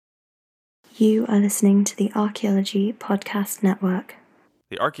You are listening to the Archaeology Podcast Network.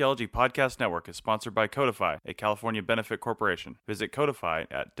 The Archaeology Podcast Network is sponsored by Codify, a California benefit corporation. Visit Codify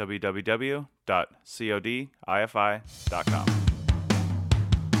at www.codifi.com.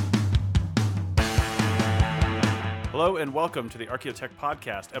 Hello and welcome to the Archaeotech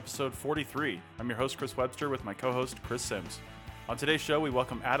Podcast, episode 43. I'm your host, Chris Webster, with my co-host, Chris Sims. On today's show, we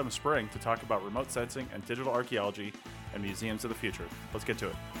welcome Adam Spring to talk about remote sensing and digital archaeology and museums of the future. Let's get to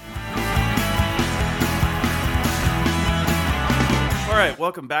it. All right,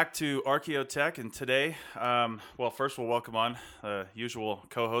 welcome back to Archaeotech, and today, first we'll welcome on the usual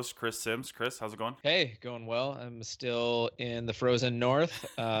co-host, Chris Sims. Chris, how's it going? Hey, going well. I'm still in the frozen north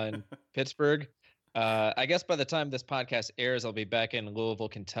in Pittsburgh. I guess by the time this podcast airs, I'll be back in Louisville,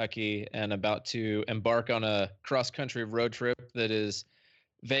 Kentucky, and about to embark on a cross-country road trip that is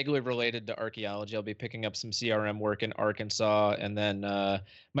vaguely related to archaeology. I'll be picking up some CRM work in Arkansas, and then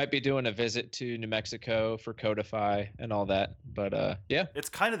might be doing a visit to New Mexico for Codify and all that. But yeah. It's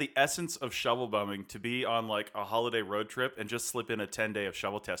kind of the essence of shovel bumming to be on like a holiday road trip and just slip in a 10-day of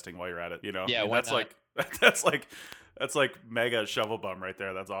shovel testing while you're at it, you know? Yeah, I mean, that's like mega shovel bum right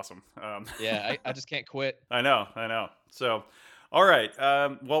there. That's awesome. Yeah, I just can't quit. I know. So, all right.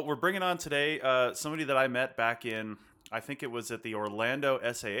 Well, we're bringing on today somebody that I met back in, I think it was at the Orlando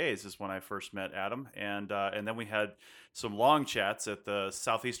SAAs is when I first met Adam. And then we had some long chats at the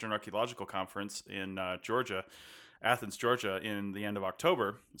Southeastern Archaeological Conference in Georgia, Athens, Georgia, in the end of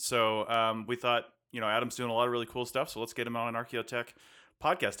October. So we thought, Adam's doing a lot of really cool stuff. So let's get him on an Archaeotech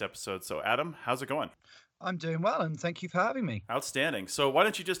podcast episode. So Adam, how's it going? I'm doing well, and thank you for having me. Outstanding. So why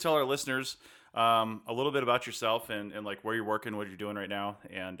don't you just tell our listeners a little bit about yourself and like where you're working, what you're doing right now,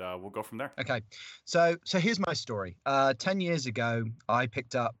 and we'll go from there. Okay. So here's my story. 10 years ago, I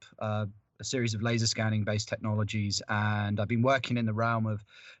picked up a series of laser scanning based technologies, and I've been working in the realm of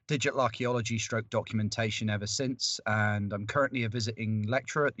digital archaeology / documentation ever since. And I'm currently a visiting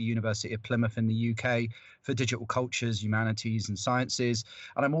lecturer at the University of Plymouth in the UK for digital cultures, humanities and sciences.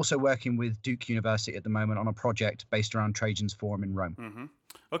 And I'm also working with Duke University at the moment on a project based around Trajan's Forum in Rome. Mm-hmm.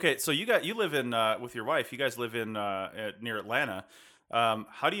 Okay, so you live in with your wife. You guys live in near Atlanta. How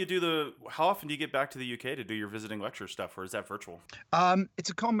often do you get back to the UK to do your visiting lecture stuff, or is that virtual? It's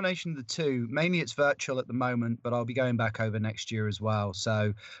a combination of the two. Mainly it's virtual at the moment, but I'll be going back over next year as well.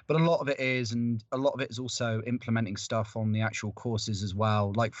 So, but a lot of it is, and a lot of it is also implementing stuff on the actual courses as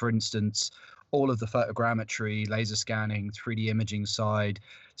well. Like, for instance, all of the photogrammetry, laser scanning, 3D imaging side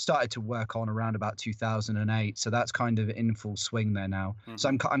started to work on around about 2008. So that's kind of in full swing there now. Mm-hmm. So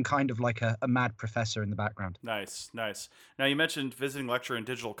I'm kind of like a mad professor in the background. Nice. Now you mentioned visiting lecture in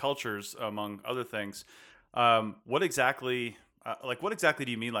digital cultures, among other things. What exactly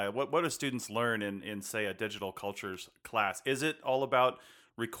do you mean? Like, what do students learn in say a digital cultures class? Is it all about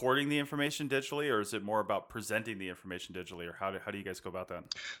recording the information digitally, or is it more about presenting the information digitally, or how do you guys go about that?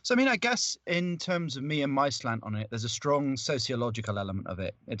 So, I mean, I guess in terms of me and my slant on it, there's a strong sociological element of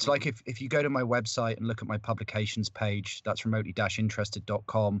it. It's like if you go to my website and look at my publications page, that's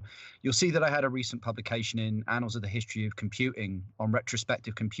remotely-interested.com, you'll see that I had a recent publication in Annals of the History of Computing on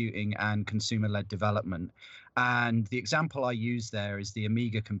retrospective computing and consumer-led development. And the example I use there is the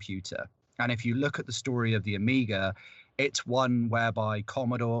Amiga computer. And if you look at the story of the Amiga, it's one whereby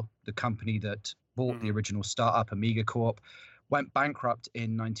Commodore, the company that bought the original startup, Amiga Corp, went bankrupt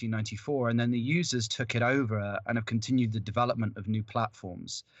in 1994, and then the users took it over and have continued the development of new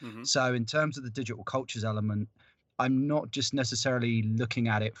platforms. Mm-hmm. So in terms of the digital cultures element, I'm not just necessarily looking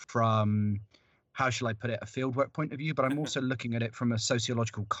at it from, how shall I put it, a fieldwork point of view, but I'm also looking at it from a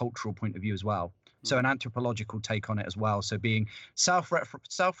sociological, cultural point of view as well. So an anthropological take on it as well. So being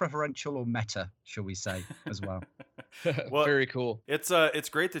self-referential or meta, shall we say, as well. Well, very cool. It's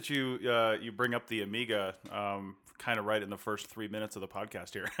great that you bring up the Amiga kind of right in the first 3 minutes of the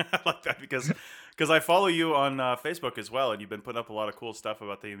podcast here. I like that because I follow you on Facebook as well, and you've been putting up a lot of cool stuff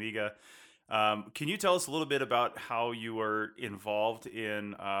about the Amiga. Can you tell us a little bit about how you were involved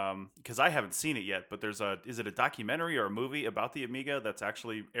in, because I haven't seen it yet, but is it a documentary or a movie about the Amiga that's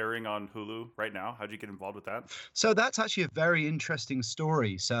actually airing on Hulu right now? How'd you get involved with that? So that's actually a very interesting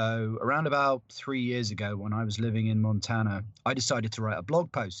story. So around about 3 years ago, when I was living in Montana, I decided to write a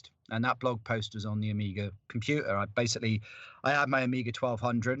blog post. And that blog post was on the Amiga computer. I had my Amiga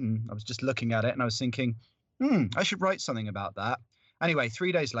 1200 and I was just looking at it and I was thinking, I should write something about that. Anyway,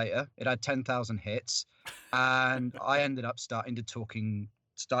 3 days later, it had 10,000 hits, and I ended up starting to talking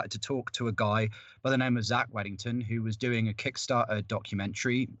started to talk to a guy by the name of Zach Weddington, who was doing a Kickstarter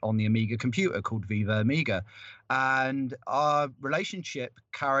documentary on the Amiga computer called Viva Amiga. And our relationship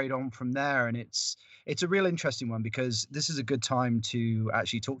carried on from there. And it's a real interesting one, because this is a good time to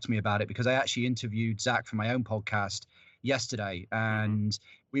actually talk to me about it, because I actually interviewed Zach for my own podcast yesterday, and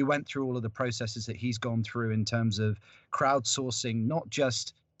we went through all of the processes that he's gone through in terms of crowdsourcing, not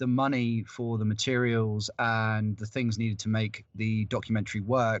just the money for the materials and the things needed to make the documentary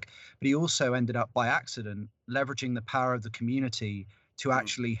work, but he also ended up by accident leveraging the power of the community to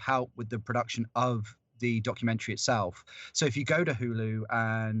actually help with the production of the documentary itself. So if you go to Hulu,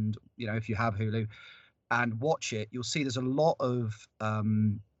 and if you have Hulu and watch it, you'll see there's a lot of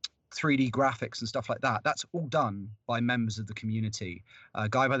 3D graphics and stuff like that. That's all done by members of the community. A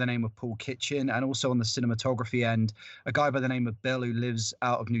guy by the name of Paul Kitchen, and also on the cinematography end, a guy by the name of Bill, who lives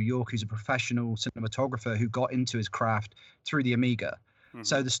out of New York, who's a professional cinematographer who got into his craft through the Amiga.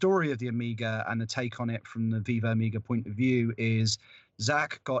 So the story of the Amiga and the take on it from the Viva Amiga point of view is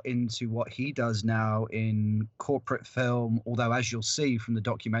Zach got into what he does now in corporate film, although as you'll see from the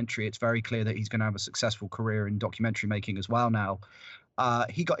documentary, it's very clear that he's going to have a successful career in documentary making as well now.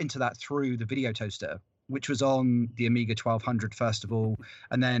 He got into that through the video toaster, which was on the Amiga 1200 first of all,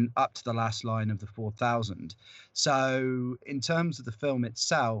 and then up to the last line of the 4000. So in terms of the film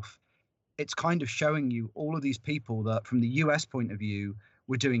itself, it's kind of showing you all of these people that from the US point of view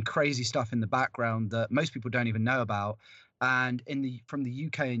were doing crazy stuff in the background that most people don't even know about. And from the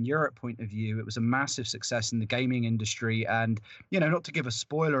UK and Europe point of view, it was a massive success in the gaming industry. And, not to give a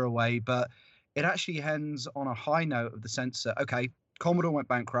spoiler away, but it actually ends on a high note of the sense that, okay, Commodore went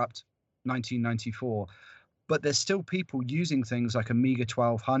bankrupt 1994, but there's still people using things like Amiga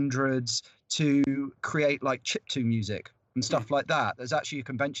 1200s to create like chiptune music and stuff like that. There's actually a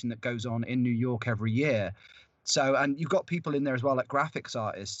convention that goes on in New York every year. So, and you've got people in there as well, like graphics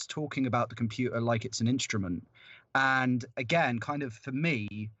artists, talking about the computer like it's an instrument. And again, kind of for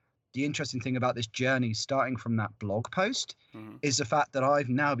me, the interesting thing about this journey, starting from that blog post, is the fact that I've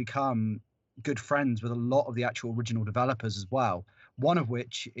now become good friends with a lot of the actual original developers as well. One of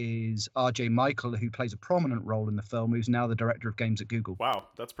which is RJ Michael, who plays a prominent role in the film, who's now the director of games at Google. Wow,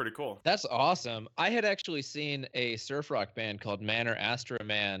 that's pretty cool. That's awesome. I had actually seen a surf rock band called Man or Astro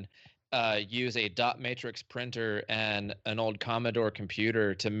Man use a dot matrix printer and an old Commodore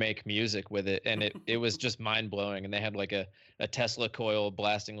computer to make music with it. And it was just mind blowing. And they had like a Tesla coil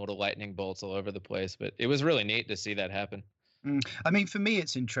blasting little lightning bolts all over the place. But it was really neat to see that happen. I mean, for me,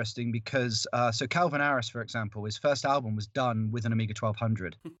 it's interesting because so Calvin Harris, for example, his first album was done with an Amiga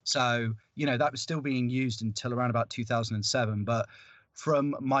 1200. So, that was still being used until around about 2007. But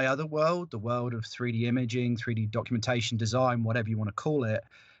from my other world, the world of 3D imaging, 3D documentation, design, whatever you want to call it,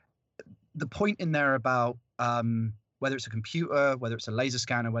 the point in there about whether it's a computer, whether it's a laser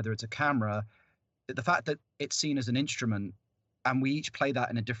scanner, whether it's a camera, the fact that it's seen as an instrument and we each play that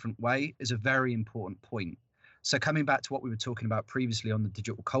in a different way is a very important point. So coming back to what we were talking about previously on the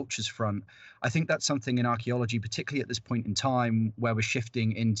digital cultures front, I think that's something in archaeology, particularly at this point in time where we're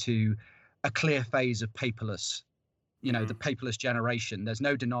shifting into a clear phase of paperless, the paperless generation. There's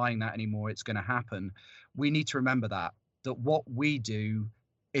no denying that anymore. It's going to happen. We need to remember that what we do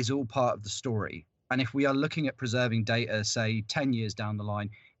is all part of the story. And if we are looking at preserving data, say 10 years down the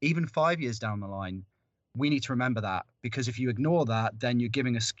line, even 5 years down the line, we need to remember that, because if you ignore that, then you're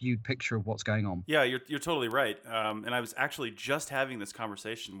giving a skewed picture of what's going on. Yeah, you're totally right. And I was actually just having this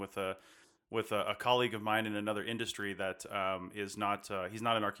conversation with a colleague of mine in another industry that is not he's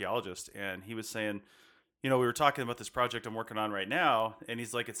not an archaeologist, and he was saying, we were talking about this project I'm working on right now, and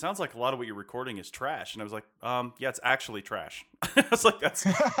he's like, it sounds like a lot of what you're recording is trash. And I was like, yeah, it's actually trash. I was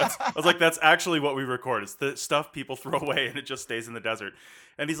like, that's actually what we record. It's the stuff people throw away and it just stays in the desert.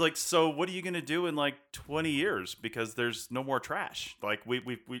 And he's like, so what are you going to do in like 20 years? Because there's no more trash. Like we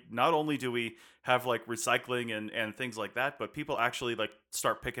not only do we have like recycling and things like that, but people actually like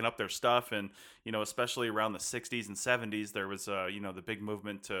start picking up their stuff. And, especially around the 60s and 70s, there was, the big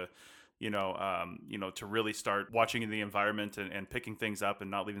movement to, to really start watching the environment and picking things up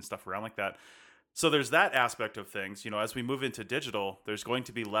and not leaving stuff around like that. So there's that aspect of things. As we move into digital, there's going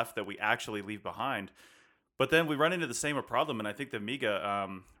to be left that we actually leave behind. But then we run into the same problem, and I think the Amiga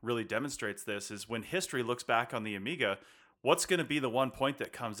really demonstrates this, is when history looks back on the Amiga, what's going to be the one point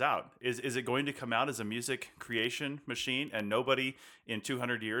that comes out? Is it going to come out as a music creation machine, and nobody in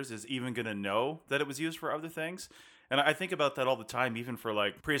 200 years is even going to know that it was used for other things? And I think about that all the time, even for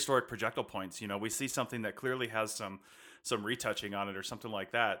like prehistoric projectile points. We see something that clearly has some retouching on it or something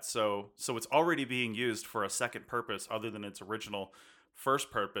like that. So it's already being used for a second purpose other than its original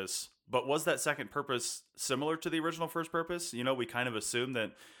first purpose. But was that second purpose similar to the original first purpose? You know, we kind of assumed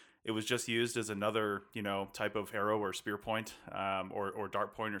that it was just used as another, you know, type of arrow or spear point, or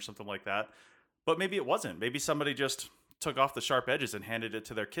dart point or something like that. But maybe it wasn't. Maybe somebody just took off the sharp edges and handed it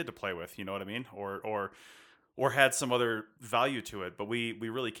to their kid to play with. You know what I mean? Or had some other value to it. But we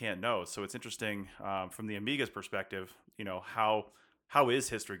really can't know. So it's interesting from the Amiga's perspective. You know, how is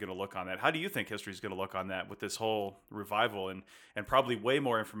history going to look on that? How do you think history is going to look on that with this whole revival and probably way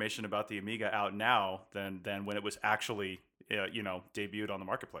more information about the Amiga out now than when it was actually you know, debuted on the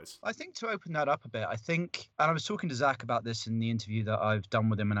marketplace? I think to open that up a bit, I think, and I was talking to Zach about this in the interview that I've done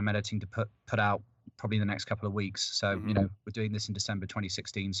with him and I'm editing to put out probably in the next couple of weeks. So, you know, we're doing this in December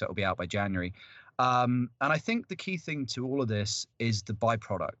 2016, so it'll be out by January. And I think the key thing to all of this is the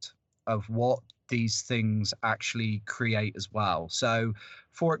byproduct of what these things actually create as well. So,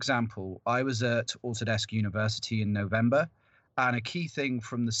 for example, I was at Autodesk University in November, and a key thing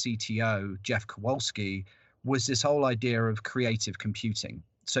from the CTO, Jeff Kowalski, was this whole idea of creative computing.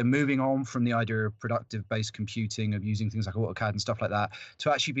 So moving on from the idea of productive-based computing, of using things like AutoCAD and stuff like that,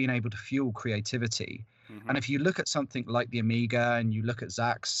 to actually being able to fuel creativity. And if you look at something like the Amiga and you look at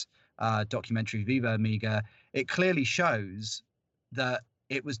Zach's documentary Viva Amiga, it clearly shows that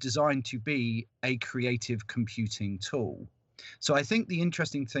it was designed to be a creative computing tool. So I think the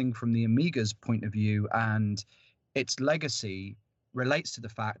interesting thing from the Amiga's point of view and its legacy relates to the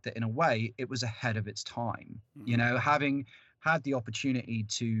fact that in a way it was ahead of its time. You know, having had the opportunity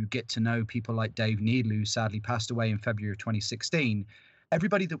to get to know people like Dave Needle, who sadly passed away in February of 2016,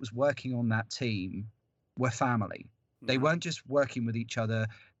 everybody that was working on that team were family. They weren't just working with each other,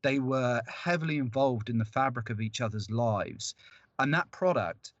 they were heavily involved in the fabric of each other's lives. And that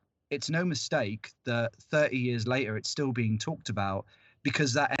product, it's no mistake that 30 years later it's still being talked about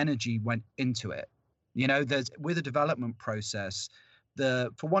because that energy went into it. You know, there's with a development process,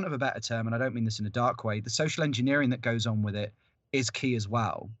 for want of a better term, and I don't mean this in a dark way, the social engineering that goes on with it is key as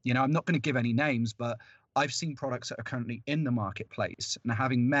well. You know, I'm not going to give any names, but I've seen products that are currently in the marketplace, and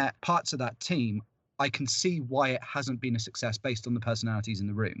having met parts of that team, I can see why it hasn't been a success based on the personalities in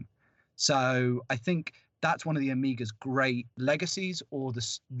the room. So I think that's one of the Amiga's great legacies, or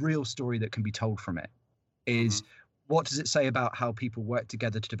the real story that can be told from it is what does it say about how people work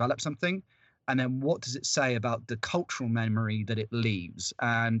together to develop something? And then what does it say about the cultural memory that it leaves?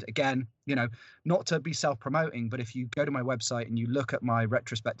 And again, you know, not to be self-promoting, but if you go to my website and you look at my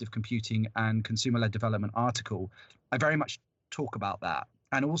retrospective computing and consumer-led development article, I very much talk about that.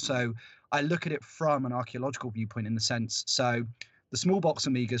 And also, I look at it from an archaeological viewpoint in the sense, so the small box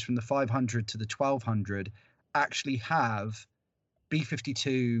Amigas from the 500 to the 1200 actually have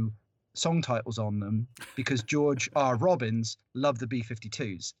B-52 song titles on them because George R. Robbins loved the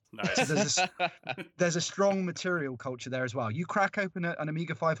B-52s. Nice. So there's a strong material culture there as well. You crack open an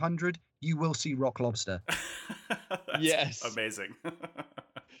Amiga 500, you will see Rock Lobster. Yes. Amazing.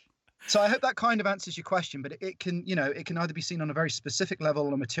 So I hope that kind of answers your question, but it can, you know, it can either be seen on a very specific level,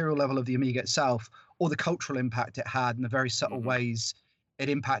 on a material level of the Amiga itself, or the cultural impact it had and the very subtle ways it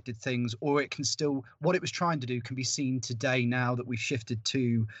impacted things, or it can still, what it was trying to do can be seen today now that we've shifted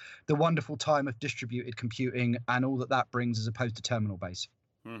to the wonderful time of distributed computing and all that that brings as opposed to terminal based.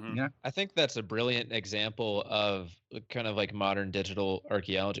 You know? I think that's a brilliant example of kind of like modern digital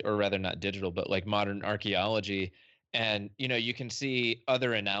archaeology, or rather not digital, but like modern archaeology. And, you know, you can see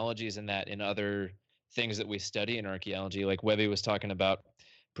other analogies in that in other things that we study in archaeology, like Webby was talking about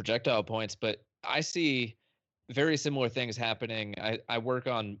projectile points, but I see very similar things happening. I work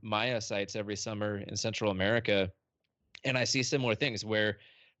on Maya sites every summer in Central America, and I see similar things where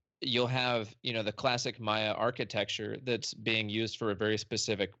you'll have, you know, the classic Maya architecture that's being used for a very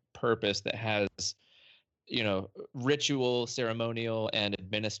specific purpose that has, you know, ritual, ceremonial, and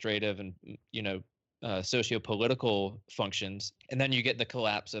administrative and, you know, socio-political functions. And then you get the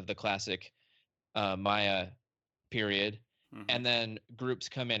collapse of the classic Maya period. And then groups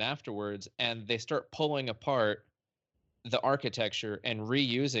come in afterwards and they start pulling apart the architecture and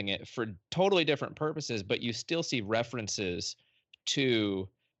reusing it for totally different purposes, but you still see references to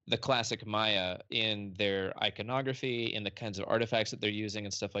the classic Maya in their iconography, in the kinds of artifacts that they're using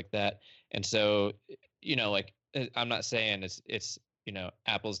and stuff like that. And so, you know, like, I'm not saying it's you know,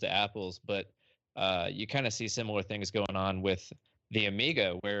 apples to apples, but you kind of see similar things going on with the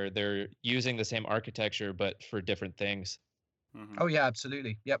Amiga, where they're using the same architecture but for different things. Oh yeah,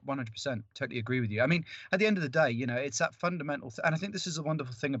 absolutely. Yep, 100%. Totally agree with you. I mean, at the end of the day, you know, it's that fundamental and I think this is a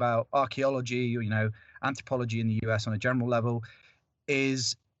wonderful thing about archaeology, you know, anthropology in the US on a general level,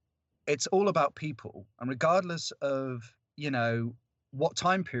 is it's all about people. And regardless of, you know, what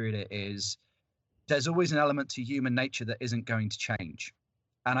time period it is, there's always an element to human nature that isn't going to change.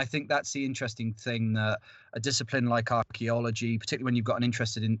 And I think that's the interesting thing, that a discipline like archaeology, particularly when you've got an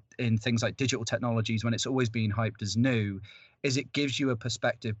interest in things like digital technologies, when it's always been hyped as new, is it gives you a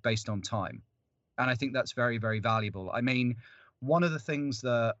perspective based on time. And I think that's very, very valuable. I mean, one of the things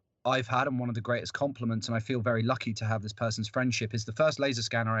that I've had, and one of the greatest compliments, and I feel very lucky to have this person's friendship, is the first laser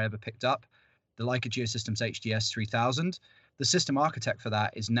scanner I ever picked up, the Leica Geosystems HDS 3000. The system architect for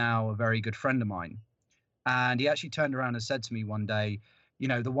that is now a very good friend of mine. And he actually turned around and said to me one day, you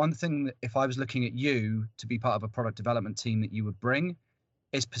know, the one thing that if I was looking at you to be part of a product development team that you would bring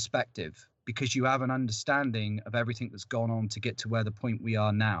is perspective, because you have an understanding of everything that's gone on to get to where the point we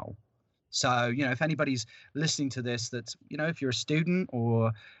are now. So, you know, if anybody's listening to this, that's, you know, if you're a student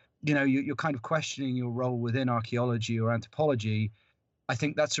or, you know, you're kind of questioning your role within archaeology or anthropology, I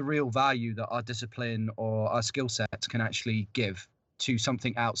think that's a real value that our discipline or our skill sets can actually give to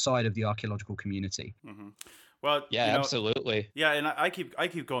something outside of the archaeological community. Mm-hmm. Well, yeah, absolutely. Yeah, and I keep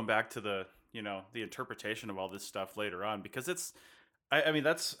going back to the, you know, the interpretation of all this stuff later on, because it's, I mean,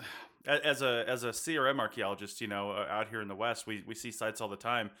 that's, as a CRM archaeologist, you know, out here in the West, we see sites all the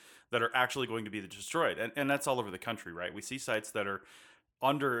time that are actually going to be destroyed, and that's all over the country, right? We see sites that are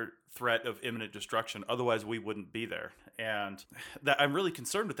under threat of imminent destruction, otherwise we wouldn't be there. And that I'm really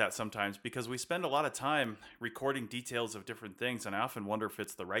concerned with that sometimes, because we spend a lot of time recording details of different things, and I often wonder if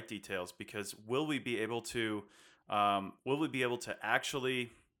it's the right details, because will we be able to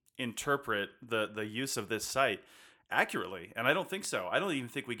actually interpret the use of this site accurately? And I don't think so. I don't even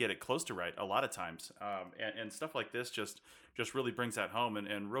think we get it close to right a lot of times. And stuff like this just really brings that home.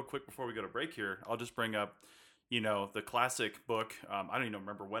 And real quick before we go to break here, I'll just bring up, you know, the classic book. I don't even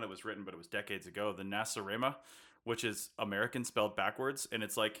remember when it was written, but it was decades ago. The Nasarema, which is American spelled backwards, and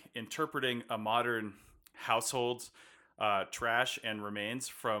it's like interpreting a modern household's trash and remains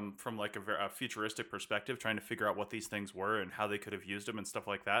from like a futuristic perspective, trying to figure out what these things were and how they could have used them and stuff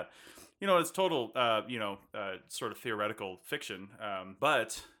like that. You know, it's total, sort of theoretical fiction.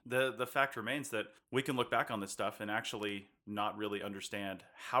 But the fact remains that we can look back on this stuff and actually not really understand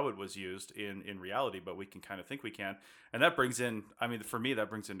how it was used in reality, but we can kind of think we can. And that brings in, I mean, for me, that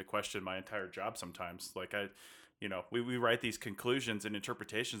brings into question my entire job sometimes. Like we write these conclusions and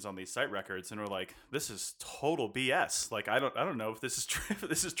interpretations on these site records, and we're like, this is total BS. Like, I don't know if this is true, if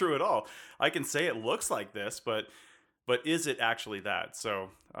this is true at all. I can say it looks like this, but is it actually that? So,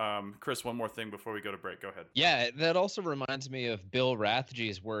 Chris, one more thing before we go to break. Go ahead. Yeah, that also reminds me of Bill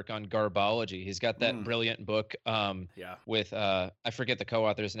Rathje's work on garbology. He's got that brilliant book with I forget the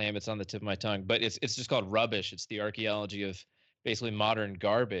co-author's name. It's on the tip of my tongue, but it's just called Rubbish. It's the archaeology of basically modern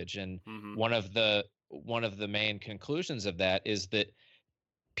garbage. And one of the main conclusions of that is that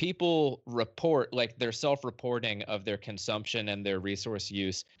people report, like, their self-reporting of their consumption and their resource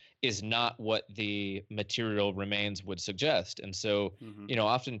use is not what the material remains would suggest. And so, you know,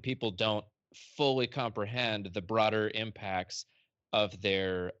 often people don't fully comprehend the broader impacts of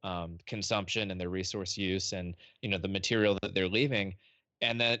their consumption and their resource use and, you know, the material that they're leaving.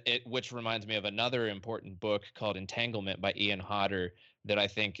 And which reminds me of another important book called Entanglement by Ian Hodder that I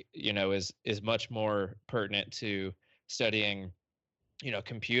think, you know, is much more pertinent to studying, you know,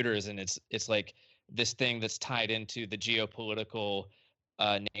 computers. And it's like this thing that's tied into the geopolitical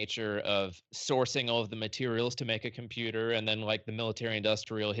nature of sourcing all of the materials to make a computer, and then like the military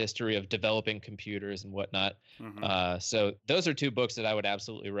industrial history of developing computers and whatnot. So those are two books that I would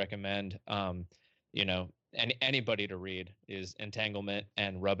absolutely recommend, you know, anybody to read, is Entanglement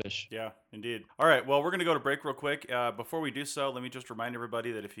and Rubbish. Yeah, indeed. All right, well, we're going to go to break real quick. Before we do so, let me just remind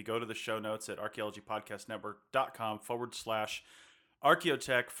everybody that if you go to the show notes at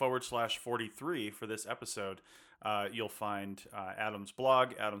archaeologypodcastnetwork.com/archaeotech/43 for this episode, you'll find Adam's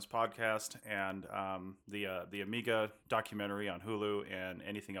blog, Adam's podcast, and the Amiga documentary on Hulu, and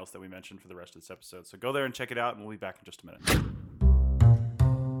anything else that we mentioned for the rest of this episode. So go there and check it out, and we'll be back in just a minute.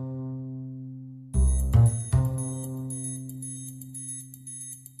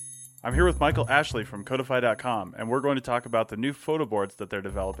 I'm here with Michael Ashley from Codify.com, and we're going to talk about the new photo boards that they're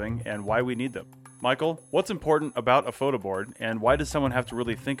developing and why we need them. Michael, what's important about a photo board, and why does someone have to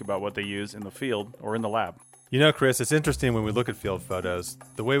really think about what they use in the field or in the lab? You know, Chris, it's interesting when we look at field photos.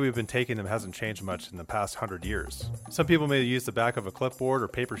 The way we've been taking them hasn't changed much in the past 100 years. Some people may use the back of a clipboard or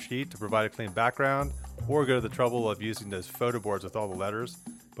paper sheet to provide a clean background, or go to the trouble of using those photo boards with all the letters,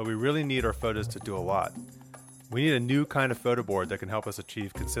 but we really need our photos to do a lot. We need a new kind of photo board that can help us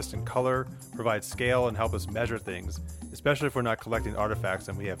achieve consistent color, provide scale, and help us measure things, especially if we're not collecting artifacts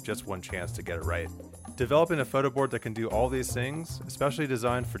and we have just one chance to get it right. Developing a photo board that can do all these things, especially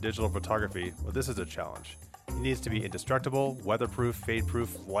designed for digital photography, well, this is a challenge. It needs to be indestructible, weatherproof,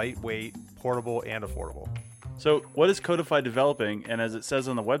 fade-proof, lightweight, portable, and affordable. So, what is Codify developing, and as it says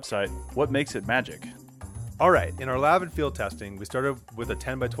on the website, what makes it magic? All right, in our lab and field testing, we started with a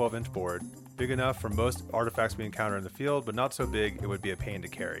 10 by 12 inch board, big enough for most artifacts we encounter in the field, but not so big it would be a pain to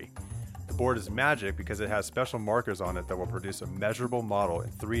carry. The board is magic because it has special markers on it that will produce a measurable model in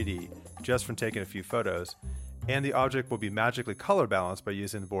 3D just from taking a few photos, and the object will be magically color balanced by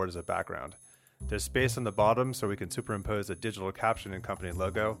using the board as a background. There's space on the bottom so we can superimpose a digital caption and company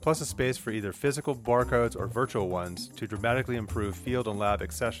logo, plus a space for either physical barcodes or virtual ones to dramatically improve field and lab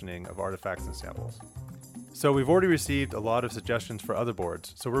accessioning of artifacts and samples. So we've already received a lot of suggestions for other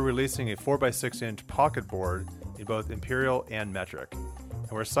boards, so we're releasing a 4x6 inch pocket board in both imperial and metric.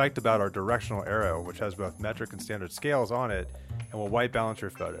 And we're psyched about our directional arrow, which has both metric and standard scales on it, and will white balance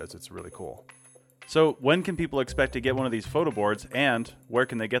your photos. It's really cool. So, when can people expect to get one of these photo boards, and where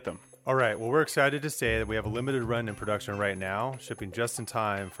can they get them? All right, well, we're excited to say that we have a limited run in production right now, shipping just in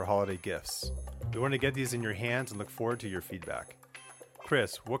time for holiday gifts. We want to get these in your hands and look forward to your feedback.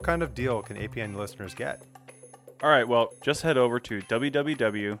 Chris, what kind of deal can APN listeners get? All right, well, just head over to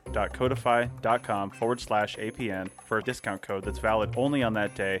www.codify.com/APN for a discount code that's valid only on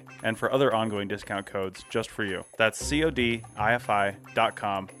that day, and for other ongoing discount codes just for you. That's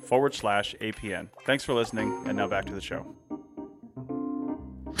codifi.com/APN. Thanks for listening, and now back to the show.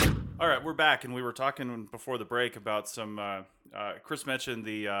 All right, we're back, and we were talking before the break about some. Chris mentioned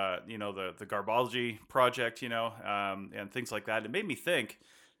the garbology project, and things like that. It made me think,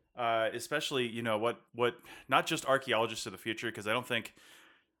 especially what not just archaeologists of the future, because I don't think,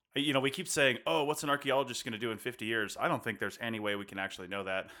 we keep saying, oh, what's an archaeologist going to do in 50 years? I don't think there's any way we can actually know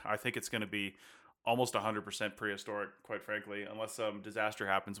that. I think it's going to be almost 100% prehistoric, quite frankly, unless some disaster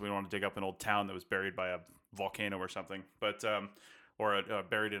happens. We don't want to dig up an old town that was buried by a volcano or something, but. Or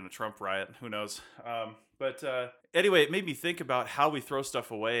buried in a Trump riot, who knows? But anyway, it made me think about how we throw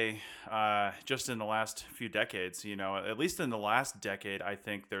stuff away just in the last few decades. At least in the last decade, I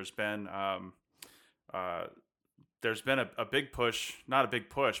think there's been a big push, not a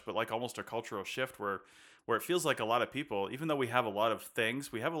big push, but like almost a cultural shift where it feels like a lot of people, even though we have a lot of things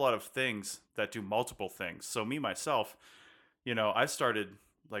that do multiple things. So me, myself, I've started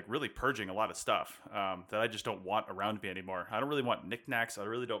like really purging a lot of stuff that I just don't want around me anymore. I don't really want knickknacks. I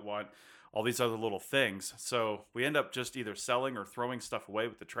really don't want all these other little things. So we end up just either selling or throwing stuff away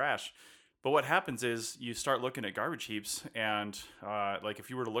with the trash. But what happens is you start looking at garbage heaps, and like if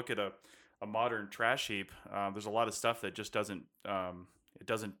you were to look at a modern trash heap, there's a lot of stuff that just doesn't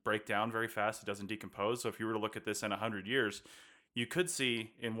break down very fast. It doesn't decompose. So if you were to look at this in 100 years, you could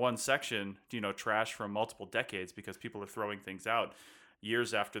see in one section, trash from multiple decades because people are throwing things out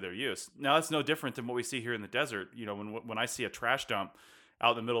years after their use. Now, that's no different than what we see here in the desert. When I see a trash dump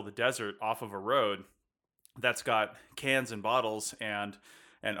out in the middle of the desert off of a road that's got cans and bottles and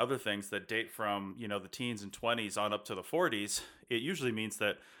other things that date from, the teens and 20s on up to the 40s, it usually means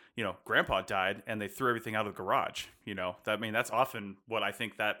that, grandpa died and they threw everything out of the garage. That's often what I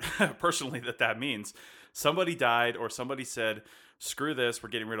think that personally that means. Somebody died, or somebody said, screw this, we're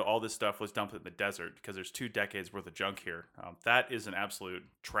getting rid of all this stuff, let's dump it in the desert because there's 2 decades worth of junk here. That is an absolute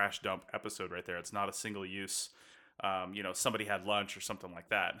trash dump episode right there. It's not a single use, somebody had lunch or something like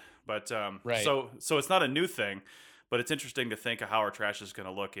that. But right. So it's not a new thing, but it's interesting to think of how our trash is going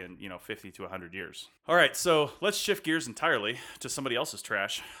to look in 50 to 100 years. All right, so let's shift gears entirely to somebody else's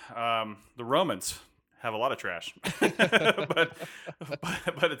trash. The Romans have a lot of trash, but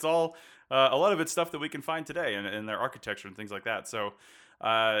it's all a lot of it's stuff that we can find today in their architecture and things like that. So,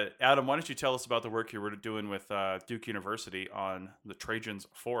 Adam, why don't you tell us about the work you were doing with Duke University on the Trajan's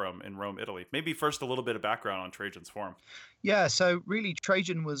Forum in Rome, Italy? Maybe first a little bit of background on Trajan's Forum. Yeah, so really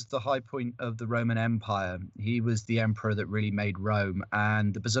Trajan was the high point of the Roman Empire. He was the emperor that really made Rome,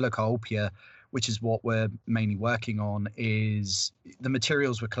 and the Basilica Oppia, which is what we're mainly working on, is the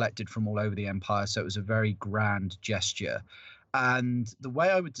materials were collected from all over the empire. So it was a very grand gesture. And the way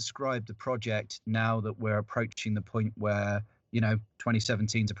I would describe the project now that we're approaching the point where,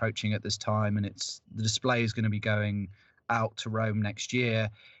 2017 is approaching at this time, and the display is going to be going out to Rome next year,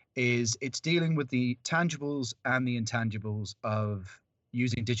 is it's dealing with the tangibles and the intangibles of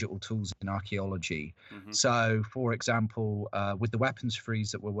using digital tools in archaeology. Mm-hmm. So, for example, with the weapons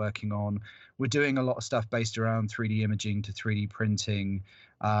frieze that we're working on, we're doing a lot of stuff based around 3D imaging to 3D printing,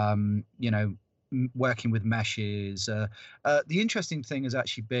 working with meshes. The interesting thing has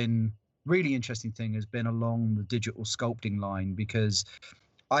actually been, along the digital sculpting line, because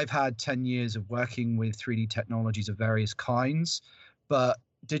I've had 10 years of working with 3D technologies of various kinds, but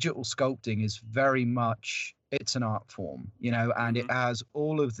digital sculpting is very much it's an art form, and it has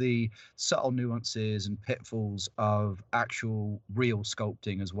all of the subtle nuances and pitfalls of actual real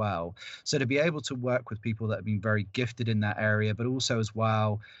sculpting as well. So to be able to work with people that have been very gifted in that area, but also as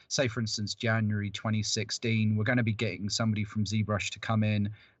well, say for instance, January 2016, we're going to be getting somebody from ZBrush to come in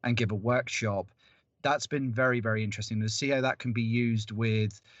and give a workshop. That's been very, very interesting to see how that can be used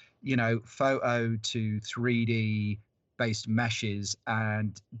with, photo to 3D based meshes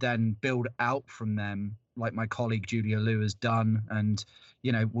and then build out from them, like my colleague Julia Liu has done, and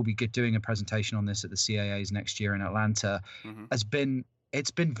we'll be doing a presentation on this at the CAAs next year in Atlanta. It's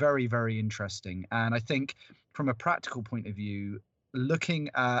been very, very interesting. And I think from a practical point of view, looking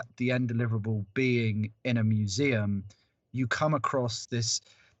at the end deliverable being in a museum, you come across this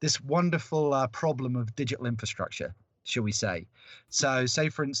wonderful problem of digital infrastructure, shall we say. So say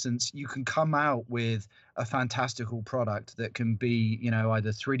for instance, you can come out with a fantastical product that can be,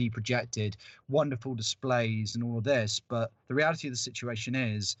 either 3D projected, wonderful displays and all of this, but the reality of the situation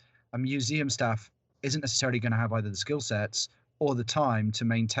is a museum staff isn't necessarily going to have either the skill sets or the time to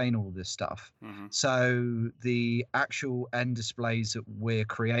maintain all this stuff. So the actual end displays that we're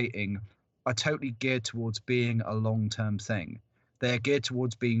creating are totally geared towards being a long-term thing. They're geared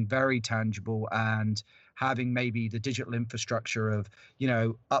towards being very tangible and having maybe the digital infrastructure of,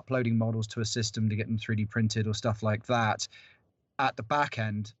 uploading models to a system to get them 3D printed or stuff like that at the back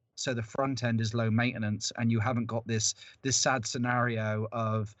end. So the front end is low maintenance, and you haven't got this sad scenario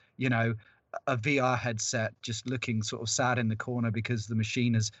of, a VR headset just looking sort of sad in the corner because the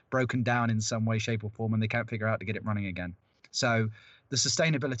machine has broken down in some way, shape, or form, and they can't figure out to get it running again. So the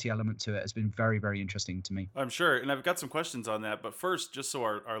sustainability element to it has been very, very interesting to me. I'm sure, and I've got some questions on that. But first, just so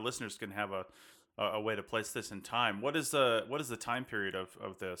our listeners can have a way to place this in time, what is the time period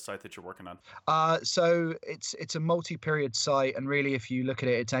of the site that you're working on? So it's a multi-period site, and really, if you look at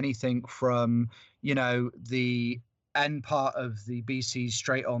it, it's anything from the end part of the BC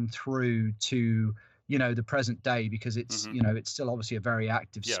straight on through to the present day, because it's it's still obviously a very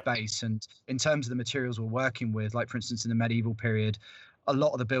active space. And in terms of the materials we're working with, like for instance in the medieval period, a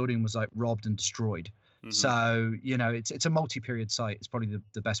lot of the building was like robbed and destroyed. So it's a multi-period site. It's probably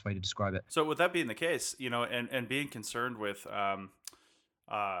the best way to describe it. So with that being the case, and being concerned with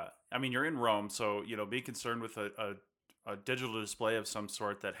you're in Rome, so being concerned with a digital display of some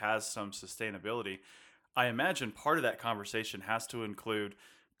sort that has some sustainability, I imagine part of that conversation has to include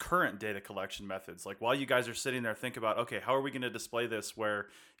current data collection methods. Like while you guys are sitting there, think about, okay, how are we going to display this where,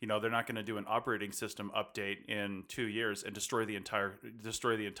 they're not going to do an operating system update in 2 years and destroy the entire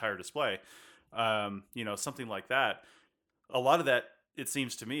display. Something like that. A lot of that, it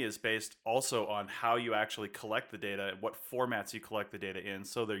seems to me, is based also on how you actually collect the data, what formats you collect the data in,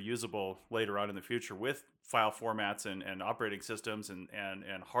 so they're usable later on in the future with file formats and operating systems and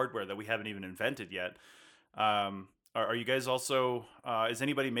hardware that we haven't even invented yet. Are you guys also, is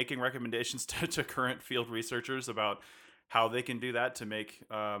anybody making recommendations to current field researchers about how they can do that to make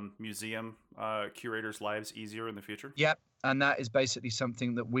museum curators' lives easier in the future? Yep. And that is basically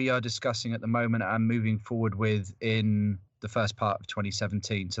something that we are discussing at the moment and moving forward with in the first part of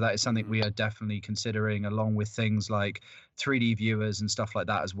 2017. So that is something we are definitely considering, along with things like 3D viewers and stuff like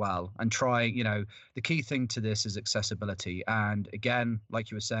that as well. And trying, the key thing to this is accessibility. And again,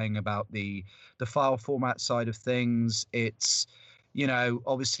 like you were saying about the file format side of things, it's,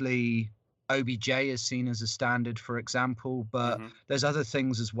 obviously OBJ is seen as a standard, for example, but there's other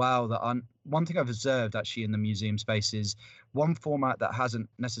things as well that aren't. One thing I've observed actually in the museum space is one format that hasn't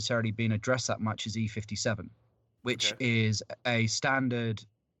necessarily been addressed that much is E57, which is a standard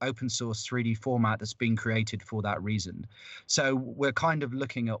open source 3D format that's been created for that reason. So we're kind of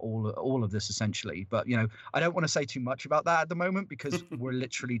looking at all of this essentially, but I don't want to say too much about that at the moment because we're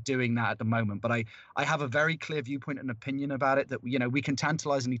literally doing that at the moment. But I have a very clear viewpoint and opinion about it that we can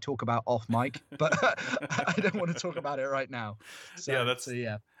tantalizingly talk about off mic, but I don't want to talk about it right now. So,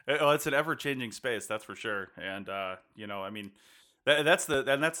 Well, it's an ever-changing space, that's for sure. And that's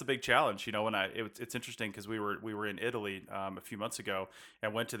the big challenge. It's interesting because we were in Italy a few months ago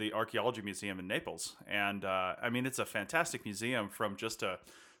and went to the archaeology museum in Naples, and it's a fantastic museum from just a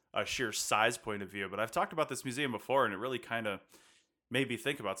sheer size point of view. But I've talked about this museum before, and it really kind of made me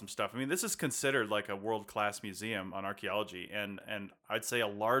think about some stuff. This is considered like a world-class museum on archaeology, and I'd say a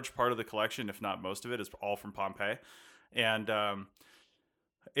large part of the collection, if not most of it, is all from Pompeii, and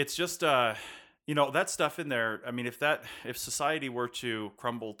it's just that stuff in there. If society were to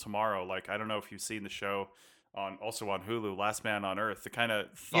crumble tomorrow, like I don't know if you've seen the show on Hulu, Last Man on Earth, the kind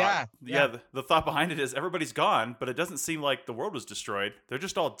of thought, the thought behind it is everybody's gone, but it doesn't seem like the world was destroyed. They're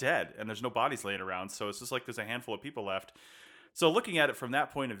just all dead, and there's no bodies laying around. So it's just like there's a handful of people left. So looking at it from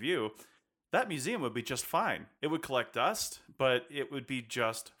that point of view, that museum would be just fine. It would collect dust, but it would be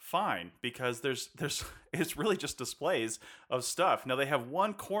just fine because there's it's really just displays of stuff. Now they have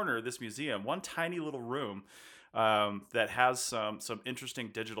one corner of this museum, one tiny little room that has some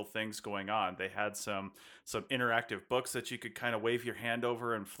interesting digital things going on. They had some interactive books that you could kind of wave your hand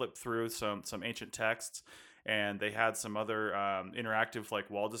over and flip through some ancient texts, and they had some other interactive like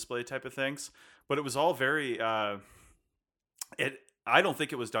wall display type of things. But it was all very I don't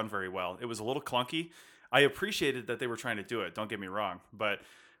think it was done very well. It was a little clunky. I appreciated that they were trying to do it. Don't get me wrong, but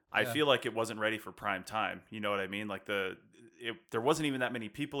I feel like it wasn't ready for prime time. You know what I mean? Like there wasn't even that many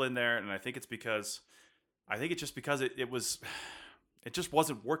people in there, and I think it's just because it just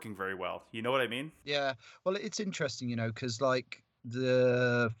wasn't working very well. You know what I mean? Yeah. Well, it's interesting, because like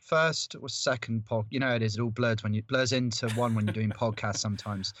the first or second it all blurs into one when you're doing podcasts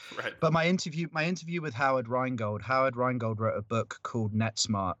sometimes. Right. But my interview with Howard Rheingold wrote a book called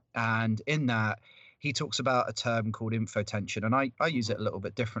NetSmart, and in that he talks about a term called infotension, and I use it a little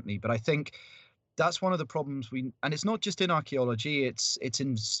bit differently, but I think that's one of the problems and it's not just in archaeology, it's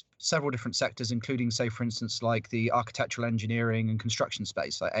in several different sectors, including, say, for instance, like the architectural engineering and construction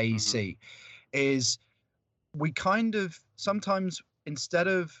space, like AEC, is we kind of sometimes, instead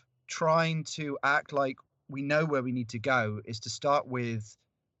of trying to act like we know where we need to go, is to start with,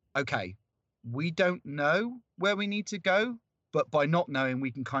 okay, we don't know where we need to go, but by not knowing,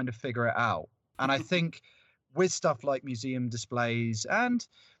 we can kind of figure it out. And I think with stuff like museum displays and,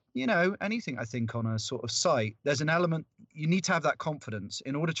 anything, I think, on a sort of site, there's an element, you need to have that confidence.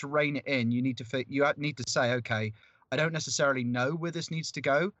 In order to rein it in, you need to say, okay, I don't necessarily know where this needs to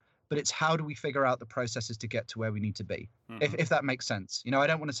go, but it's how do we figure out the processes to get to where we need to be, if that makes sense. I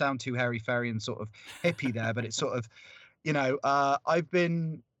don't want to sound too hairy-fairy and sort of hippie there, but it's sort of, I've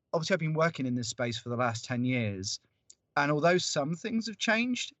been working in this space for the last 10 years, and although some things have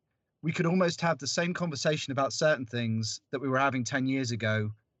changed, we could almost have the same conversation about certain things that we were having 10 years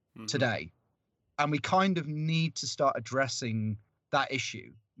ago today. And we kind of need to start addressing that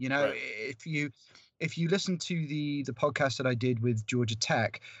issue. Right. If you listen to the podcast that I did with Georgia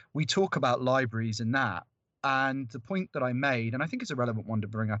Tech, we talk about libraries and that. And the point that I made, and I think it's a relevant one to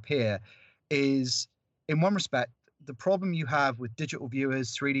bring up here, is in one respect, the problem you have with digital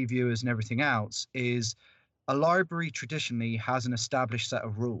viewers, 3D viewers, and everything else is a library traditionally has an established set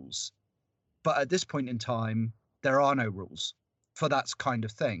of rules. But at this point in time, there are no rules for that kind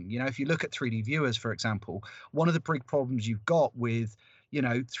of thing. If you look at 3D viewers, for example, one of the big problems you've got with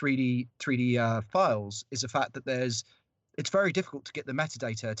 3D files is the fact that it's very difficult to get the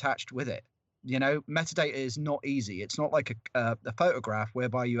metadata attached with it. Metadata is not easy. It's not like a photograph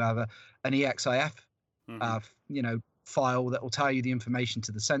whereby you have an EXIF file that will tell you the information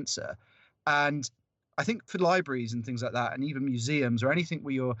to the sensor. And I think for libraries and things like that, and even museums or anything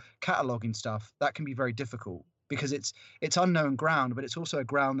where you're cataloging stuff, that can be very difficult because it's unknown ground, but it's also a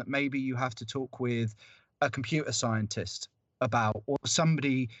ground that maybe you have to talk with a computer scientist about, or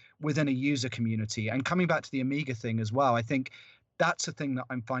somebody within a user community. And coming back to the Amiga thing as well, I think that's a thing that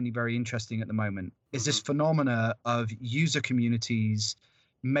I'm finding very interesting at the moment, is this phenomena of user communities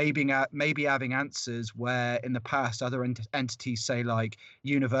maybe having answers where in the past other entities, say like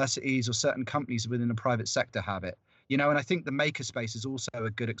universities or certain companies within the private sector, have it. And I think the makerspace is also a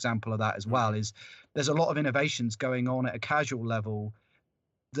good example of that as well, is there's a lot of innovations going on at a casual level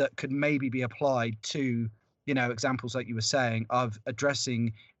that could maybe be applied to examples like you were saying of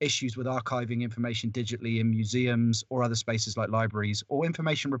addressing issues with archiving information digitally in museums or other spaces like libraries or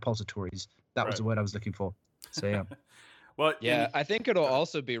information repositories. That was the word I was looking for. So yeah. Well, yeah, I think it'll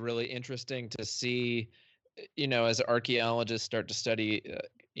also be really interesting to see, as archaeologists start to study,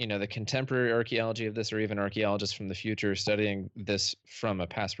 the contemporary archaeology of this, or even archaeologists from the future studying this from a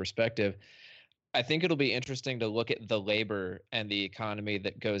past perspective. I think it'll be interesting to look at the labor and the economy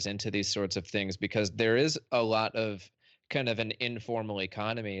that goes into these sorts of things, because there is a lot of kind of an informal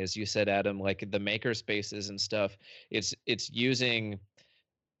economy, as you said, Adam, like the maker spaces and stuff. It's using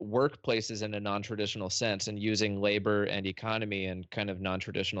workplaces in a non-traditional sense and using labor and economy in kind of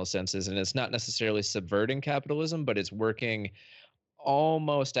non-traditional senses. And it's not necessarily subverting capitalism, but it's working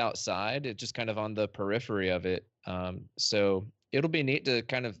almost outside. It's just kind of on the periphery of it. So it'll be neat to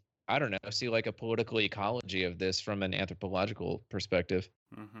kind of, I don't know, see like a political ecology of this from an anthropological perspective.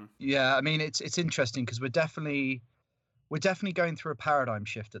 Yeah, I mean, it's interesting because we're definitely going through a paradigm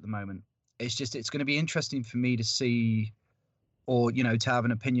shift at the moment. It's going to be interesting for me to see, or to have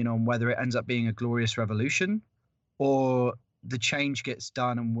an opinion on whether it ends up being a glorious revolution or the change gets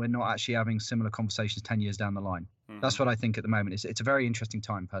done and we're not actually having similar conversations 10 years down the line. That's what I think at the moment. It's a very interesting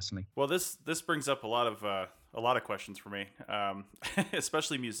time, personally. Well, this brings up a lot of a lot of questions for me,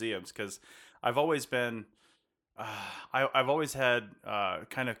 especially museums, because I've always been, I've always had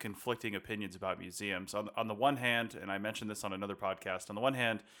kind of conflicting opinions about museums. On the one hand, and I mentioned this on another podcast, on the one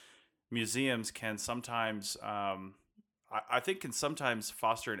hand, museums can sometimes, I think, can sometimes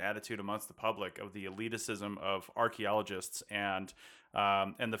foster an attitude amongst the public of the elitism of archaeologists and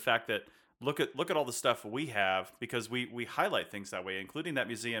the fact that look at all the stuff we have, because we highlight things that way, including that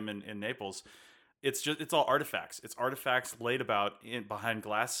museum in Naples. It's all artifacts. It's artifacts laid about behind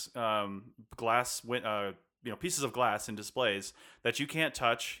glass pieces of glass in displays that you can't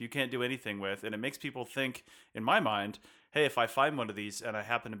touch, you can't do anything with, and it makes people think, in my mind, hey, if I find one of these and I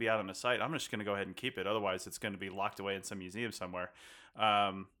happen to be out on a site, I'm just going to go ahead and keep it. Otherwise, it's going to be locked away in some museum somewhere.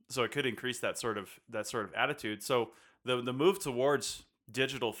 So it could increase that sort of attitude. So the move towards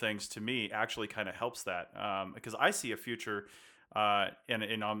digital things, to me, actually kind of helps that, because I see a future,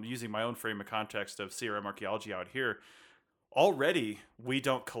 and I'm using my own frame of context of CRM archaeology out here. Already, we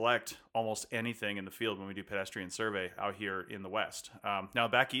don't collect almost anything in the field when we do pedestrian survey out here in the West. Now,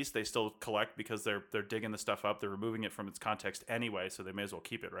 back east, they still collect because they're digging the stuff up. They're removing it from its context anyway, so they may as well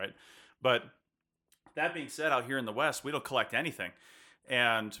keep it, right? But that being said, out here in the West, we don't collect anything,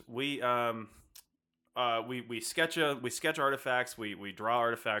 and we sketch artifacts, we draw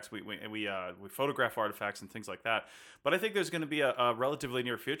artifacts, we photograph artifacts and things like that. But I think there's going to be a relatively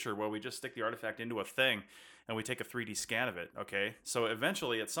near future where we just stick the artifact into a thing and we take a 3D scan of it. Okay, so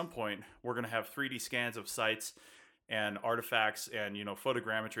eventually, at some point, we're going to have 3D scans of sites and artifacts and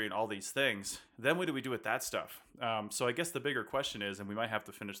photogrammetry and all these things. Then what do we do with that stuff? So I guess the bigger question is, and we might have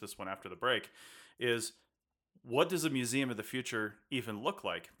to finish this one after the break, is what does a museum of the future even look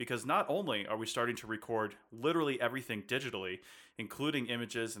like? Because not only are we starting to record literally everything digitally, including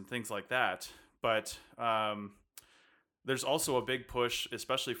images and things like that, but there's also a big push,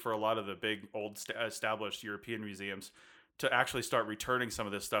 especially for a lot of the big old established European museums, to actually start returning some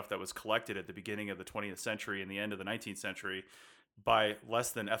of this stuff that was collected at the beginning of the 20th century and the end of the 19th century by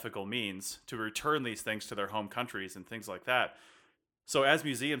less than ethical means, to return these things to their home countries and things like that. So as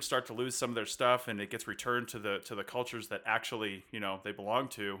museums start to lose some of their stuff and it gets returned to the cultures that actually they belong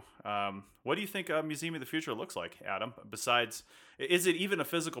to, what do you think a museum of the future looks like, Adam? Besides, is it even a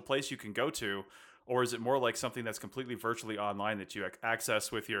physical place you can go to, or is it more like something that's completely virtually online that you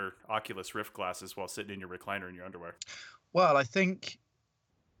access with your Oculus Rift glasses while sitting in your recliner in your underwear? Well, I think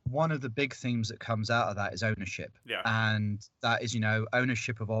one of the big themes that comes out of that is ownership. Yeah. And that is,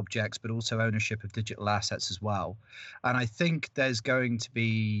 ownership of objects, but also ownership of digital assets as well. And I think there's going to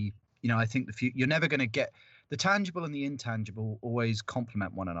be, I think you're never going to get the tangible and the intangible always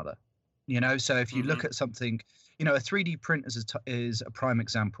complement one another. So if you look at something, a 3D print is a prime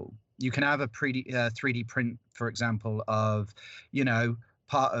example. You can have a 3D print, for example, of,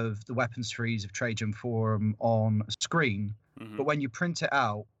 part of the weapons trees of Trajan Forum on a screen. But when you print it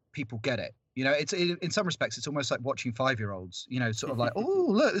out, people get it. In some respects, it's almost like watching 5-year-olds, sort of like, oh,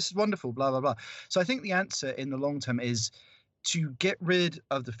 look, this is wonderful, blah, blah, blah. So I think the answer in the long term is to get rid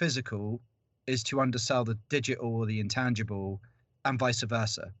of the physical is to undersell the digital or the intangible, and vice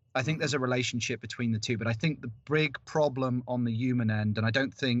versa. I think there's a relationship between the two, but I think the big problem on the human end, and I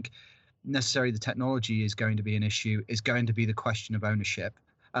don't think necessarily the technology is going to be an issue, is going to be the question of ownership.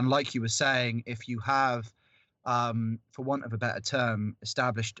 And like you were saying, if you have, for want of a better term,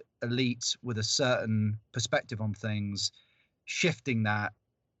 established elites with a certain perspective on things, shifting that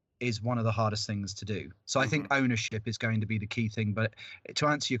is one of the hardest things to do. So I think ownership is going to be the key thing. But to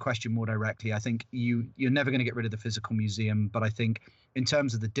answer your question more directly, I think you're never going to get rid of the physical museum. But I think in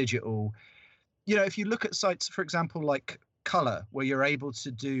terms of the digital, if you look at sites, for example, like Color, where you're able to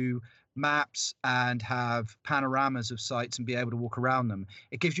do maps and have panoramas of sites and be able to walk around them,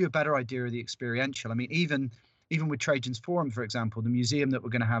 it gives you a better idea of the experiential. I mean, even with Trajan's Forum, for example, the museum that we're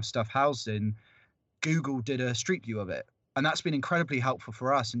going to have stuff housed in, Google did a street view of it. And that's been incredibly helpful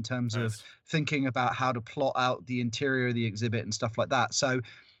for us in terms of thinking about how to plot out the interior of the exhibit and stuff like that. So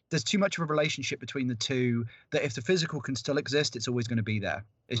there's too much of a relationship between the two that if the physical can still exist, it's always going to be there.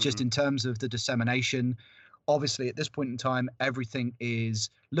 It's just in terms of the dissemination. Obviously, at this point in time, everything is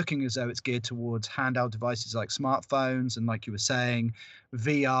looking as though it's geared towards handheld devices like smartphones and, like you were saying,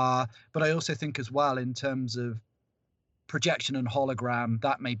 VR. But I also think as well in terms of projection and hologram,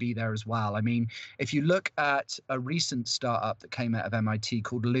 that may be there as well. I mean, if you look at a recent startup that came out of MIT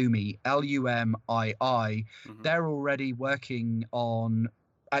called Lumii, Lumii, they're already working on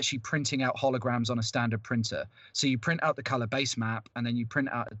actually printing out holograms on a standard printer. So you print out the color base map and then you print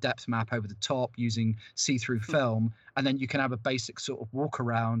out a depth map over the top using see-through film, and then you can have a basic sort of walk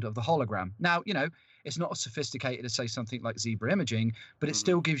around of the hologram. Now, it's not as sophisticated as say something like zebra imaging, but it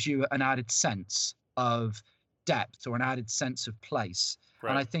still gives you an added sense of depth or an added sense of place.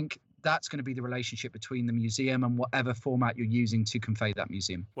 Right. And I think that's going to be the relationship between the museum and whatever format you're using to convey that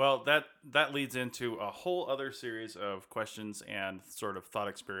museum. Well, that leads into a whole other series of questions and sort of thought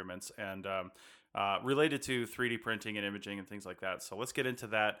experiments and related to 3D printing and imaging and things like that. So let's get into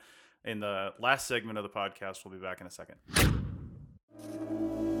that in the last segment of the podcast. We'll be back in a second.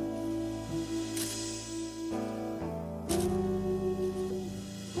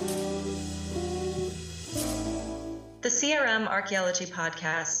 The CRM Archaeology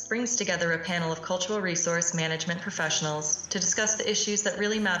Podcast brings together a panel of cultural resource management professionals to discuss the issues that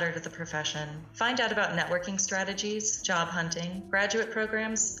really matter to the profession. Find out about networking strategies, job hunting, graduate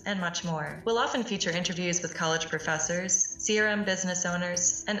programs, and much more. We'll often feature interviews with college professors, CRM business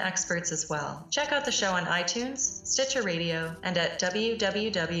owners, and experts as well. Check out the show on iTunes, Stitcher Radio, and at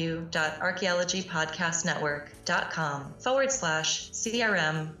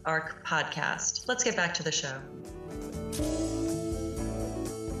www.archaeologypodcastnetwork.com/CRM Arc Podcast. Let's get back to the show.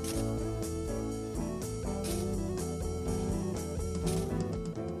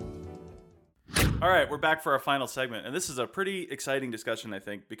 All right, we're back for our final segment, and this is a pretty exciting discussion, I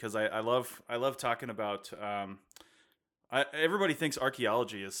think, because I love talking about. Everybody thinks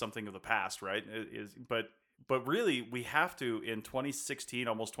archaeology is something of the past, right? But really, we have to, in 2016,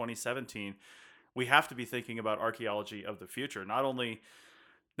 almost 2017, we have to be thinking about archaeology of the future. Not only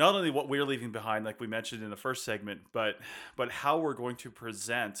what we're leaving behind, like we mentioned in the first segment, but how we're going to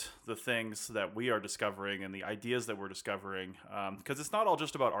present the things that we are discovering and the ideas that we're discovering. Because it's not all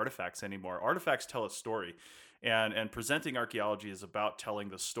just about artifacts anymore. Artifacts tell a story, and presenting archaeology is about telling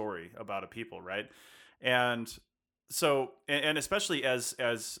the story about a people, right? And so, and especially as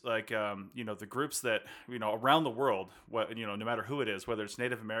like the groups that around the world, no matter who it is, whether it's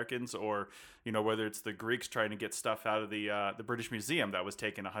Native Americans or whether it's the Greeks trying to get stuff out of the British Museum that was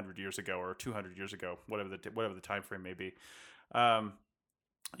taken 100 years ago or 200 years ago, whatever the time frame may be.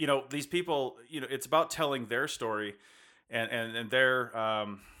 These people, it's about telling their story and their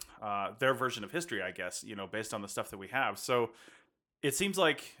version of history, I guess, based on the stuff that we have. So it seems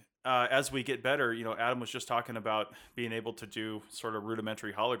like as we get better, Adam was just talking about being able to do sort of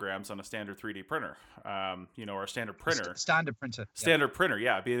rudimentary holograms on a standard 3D printer, or a standard printer. Standard printer. Standard printer,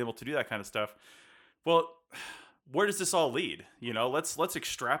 yeah, being able to do that kind of stuff. Well, where does this all lead? Let's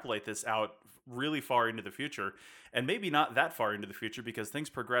extrapolate this out really far into the future, and maybe not that far into the future because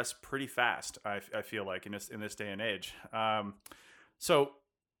things progress pretty fast. I feel like in this day and age. So.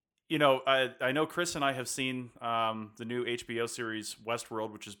 I know Chris and I have seen the new HBO series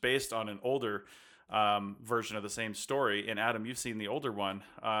Westworld, which is based on an older version of the same story. And Adam, you've seen the older one.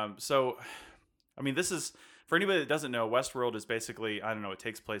 So, I mean, this is, for anybody that doesn't know, Westworld is basically, I don't know, it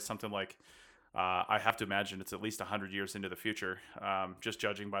takes place something like, I have to imagine it's at least 100 years into the future, just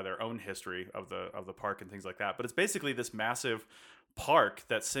judging by their own history of the park and things like that. But it's basically this massive park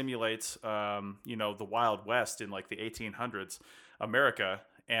that simulates, the Wild West in like the 1800s America.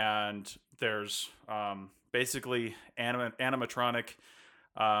 And there's basically animatronic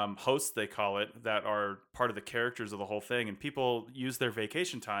hosts, they call it, that are part of the characters of the whole thing. And people use their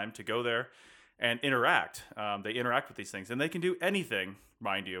vacation time to go there and interact. They interact with these things. And they can do anything,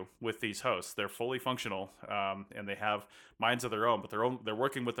 mind you, with these hosts. They're fully functional, and they have minds of their own. But they're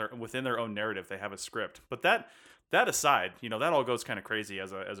working within their own narrative. They have a script. But that aside, that all goes kind of crazy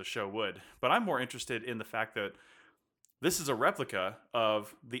as a show would. But I'm more interested in the fact that this is a replica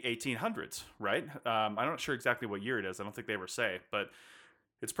of the 1800s, right? I'm not sure exactly what year it is. I don't think they ever say, but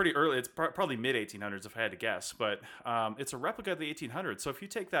it's pretty early. It's probably mid 1800s if I had to guess, but it's a replica of the 1800s. So if you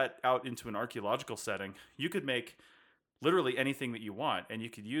take that out into an archaeological setting, you could make literally anything that you want, and you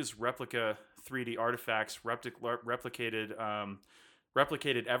could use replica 3D artifacts, replicated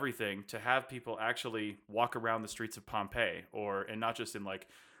everything to have people actually walk around the streets of Pompeii, and not just in like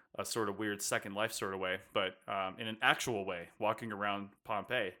a sort of weird Second Life sort of way, but in an actual way, walking around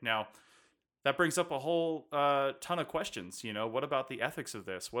Pompeii. Now, that brings up a whole ton of questions. What about the ethics of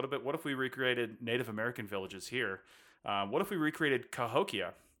this? What if we recreated Native American villages here? What if we recreated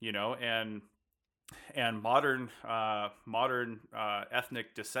Cahokia? And modern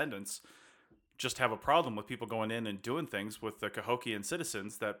ethnic descendants just have a problem with people going in and doing things with the Cahokian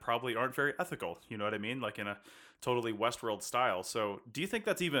citizens that probably aren't very ethical. You know what I mean? Like in a totally Westworld style. So do you think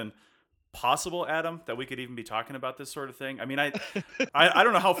that's even possible, Adam, that we could even be talking about this sort of thing? I mean, I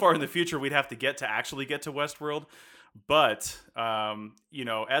don't know how far in the future we'd have to get to actually get to Westworld, but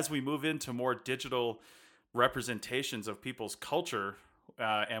as we move into more digital representations of people's culture,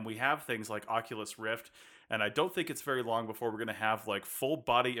 and we have things like Oculus Rift, and I don't think it's very long before we're going to have like full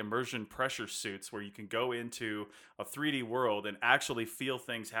body immersion pressure suits where you can go into a 3D world and actually feel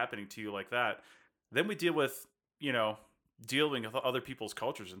things happening to you like that. Then we deal with dealing with other people's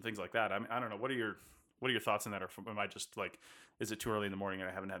cultures and things like that. I don't know. What are your thoughts on that? Or am I just like, is it too early in the morning and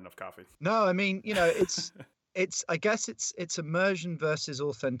I haven't had enough coffee? No, I mean, I guess it's immersion versus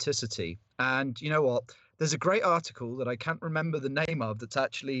authenticity. And you know what? There's a great article that I can't remember the name of that's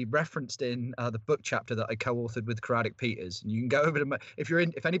actually referenced in the book chapter that I co-authored with Karadik Peters. And you can go over to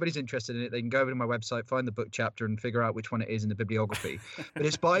if anybody's interested in it, they can go over to my website, find the book chapter, and figure out which one it is in the bibliography. but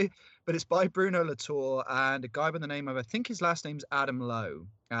it's by Bruno Latour and a guy by the name of, I think his last name's Adam Lowe.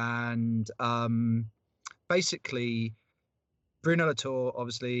 And basically, Bruno Latour,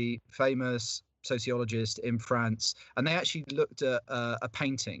 obviously famous sociologist in France, and they actually looked at a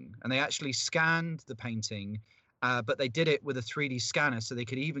painting, and they actually scanned the painting, but they did it with a 3D scanner, so they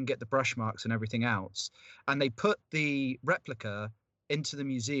could even get the brush marks and everything else. And they put the replica into the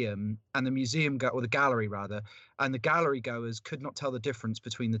museum, and the gallery rather, and the gallery goers could not tell the difference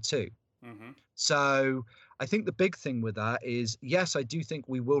between the two. Mm-hmm. So I think the big thing with that is, yes, I do think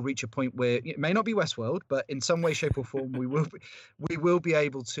we will reach a point where it may not be Westworld, but in some way, shape, or form, we will be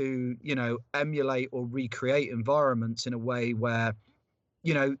able to, emulate or recreate environments in a way where,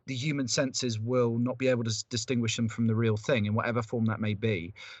 the human senses will not be able to distinguish them from the real thing in whatever form that may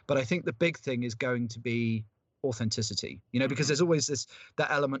be. But I think the big thing is going to be authenticity, because there's always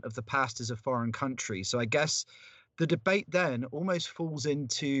that element of the past as a foreign country. So I guess the debate then almost falls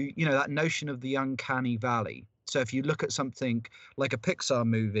into, that notion of the uncanny valley. So if you look at something like a Pixar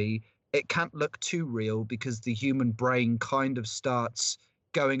movie, it can't look too real because the human brain kind of starts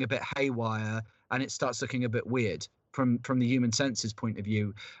going a bit haywire and it starts looking a bit weird from the human senses point of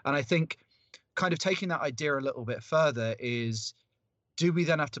view. And I think kind of taking that idea a little bit further is, do we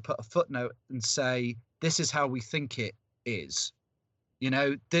then have to put a footnote and say, this is how we think it is?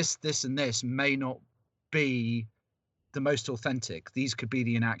 This and this may not be the most authentic. These could be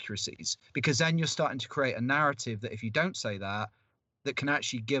the inaccuracies, because then you're starting to create a narrative that if you don't say that can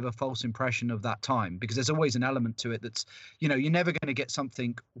actually give a false impression of that time, because there's always an element to it that's, you're never going to get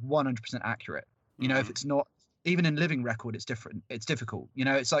something 100% accurate. If it's not, even in living record, it's different. It's difficult.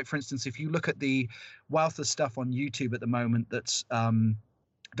 It's like, for instance, if you look at the wealth of stuff on YouTube at the moment that's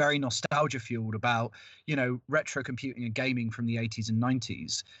very nostalgia fueled about, retro computing and gaming from the 80s and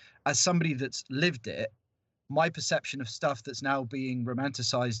 90s, as somebody that's lived it, my perception of stuff that's now being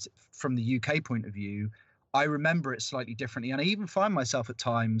romanticized from the UK point of view, I remember it slightly differently. And I even find myself at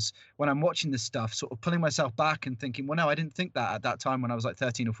times when I'm watching this stuff sort of pulling myself back and thinking, well, no, I didn't think that at that time when I was like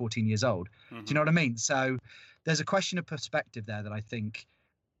 13 or 14 years old. Mm-hmm. Do you know what I mean? So there's a question of perspective there that I think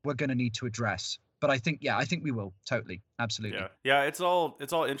we're going to need to address. But I think we will. Totally. Absolutely. Yeah. It's all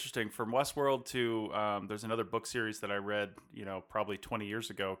interesting. From Westworld to, there's another book series that I read, probably 20 years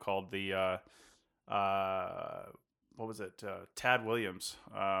ago called what was it? Tad Williams.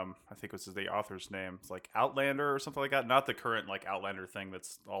 I think was the author's name. It's like Outlander or something like that. Not the current like Outlander thing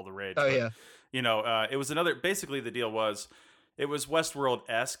that's all the rage. Oh, but, yeah. It was another. Basically, the deal was, it was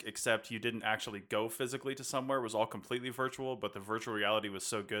Westworld-esque, except you didn't actually go physically to somewhere. It was all completely virtual, but the virtual reality was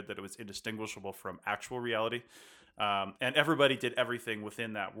so good that it was indistinguishable from actual reality. And everybody did everything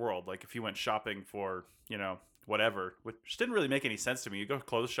within that world. Like if you went shopping for, whatever, which didn't really make any sense to me. You go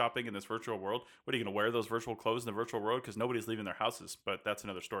clothes shopping in this virtual world. What are you going to wear those virtual clothes in the virtual world? Because nobody's leaving their houses, but that's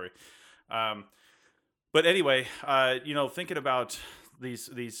another story. But anyway, thinking about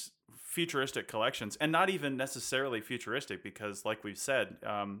these futuristic collections, and not even necessarily futuristic, because like we've said,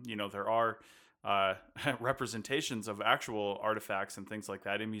 there are representations of actual artifacts and things like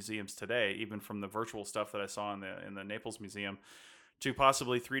that in museums today, even from the virtual stuff that I saw in the Naples Museum, to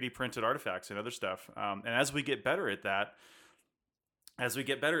possibly 3D printed artifacts and other stuff. And as we get better at that, as we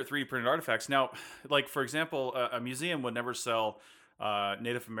get better at 3D printed artifacts, now, like for example, a museum would never sell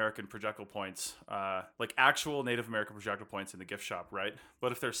Native American projectile points, like actual Native American projectile points in the gift shop, right?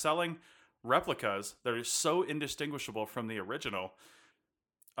 But if they're selling replicas that are so indistinguishable from the original,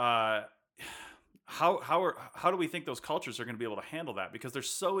 how do we think those cultures are going to be able to handle that? Because they're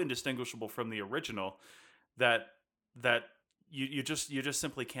so indistinguishable from the original that you just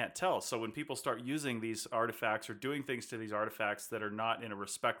simply can't tell. So when people start using these artifacts or doing things to these artifacts that are not in a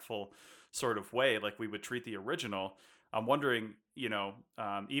respectful sort of way, like we would treat the original, I'm wondering,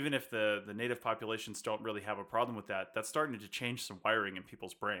 even if the native populations don't really have a problem with that, that's starting to change some wiring in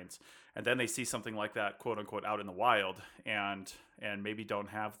people's brains. And then they see something like that, quote unquote, out in the wild, and maybe don't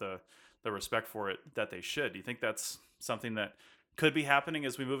have the respect for it that they should. Do you think that's something that could be happening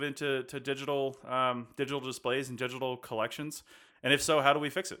as we move into digital displays and digital collections? And if so, how do we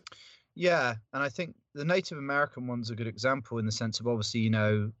fix it? Yeah, and I think the Native American one's a good example in the sense of, obviously,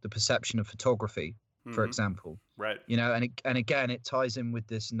 the perception of photography, for example. Right. And again, it ties in with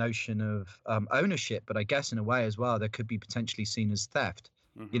this notion of ownership, but I guess in a way as well, there could be potentially seen as theft,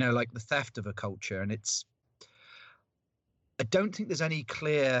 Mm-hmm. like the theft of a culture. And I don't think there's any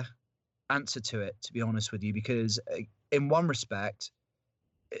clear answer to it, to be honest with you, because in one respect,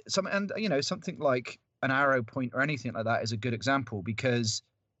 something like an arrow point or anything like that is a good example, because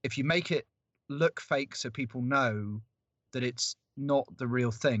if you make it look fake so people know that it's not the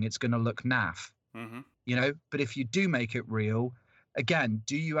real thing, it's going to look naff. Mm-hmm. But if you do make it real, again,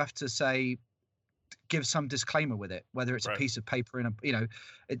 do you have to say, give some disclaimer with it, whether it's Right. a piece of paper in a,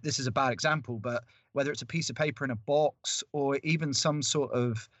 this is a bad example, but whether it's a piece of paper in a box or even some sort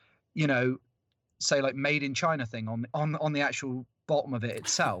of, say like made in China thing on the actual bottom of it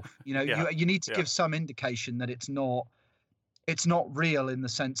itself, Yeah. you need to Yeah. give some indication that it's not real in the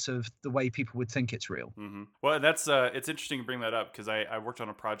sense of the way people would think it's real. Mm-hmm. Well, that's it's interesting to bring that up, because I worked on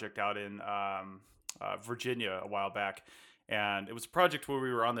a project out in Virginia a while back, and it was a project where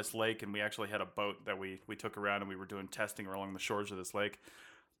we were on this lake, and we actually had a boat that we took around, and we were doing testing along the shores of this lake.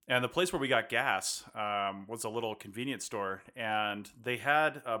 And the place where we got gas was a little convenience store, and they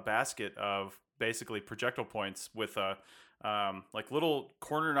had a basket of basically projectile points with like little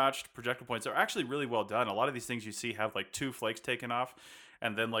corner notched projectile points. They're actually really well done. A lot of these things you see have like 2 flakes taken off,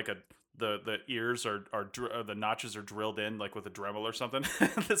 and then like the ears are the notches are drilled in like with a Dremel or something.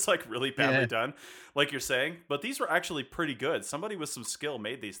 It's like really badly done, like you're saying. But these were actually pretty good. Somebody with some skill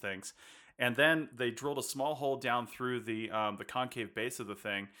made these things. And then they drilled a small hole down through the concave base of the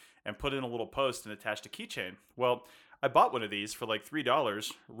thing and put in a little post and attached a keychain. Well, I bought one of these for like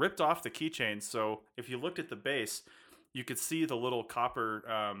 $3, ripped off the keychain. So if you looked at the base, you could see the little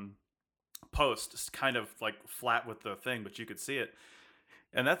copper post kind of like flat with the thing, but you could see it.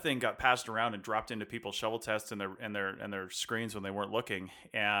 And that thing got passed around and dropped into people's shovel tests and their screens when they weren't looking,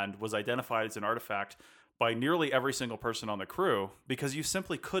 and was identified as an artifact by nearly every single person on the crew, because you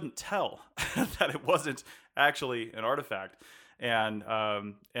simply couldn't tell that it wasn't actually an artifact. And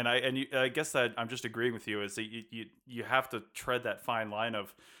I guess that I'm just agreeing with you, is that you have to tread that fine line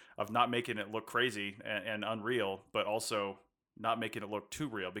of not making it look crazy and unreal, but also not making it look too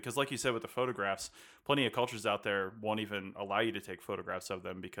real. Because like you said with the photographs, plenty of cultures out there won't even allow you to take photographs of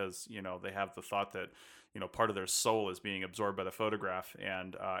them, because they have the thought that part of their soul is being absorbed by the photograph,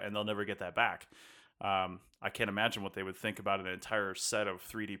 and they'll never get that back. I can't imagine what they would think about an entire set of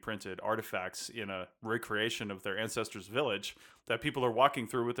 3D printed artifacts in a recreation of their ancestors' village that people are walking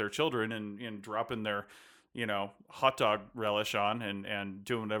through with their children and dropping their, hot dog relish on and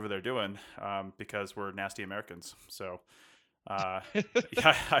doing whatever they're doing, because we're nasty Americans. So, yeah,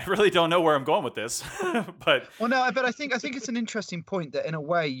 I really don't know where I'm going with this, but I think it's an interesting point that in a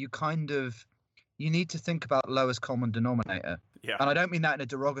way you need to think about lowest common denominator. Yeah. And I don't mean that in a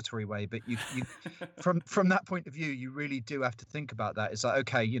derogatory way, but you from that point of view, you really do have to think about that. It's like,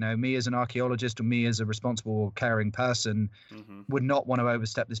 okay, me as an archaeologist or me as a responsible or caring person would not want to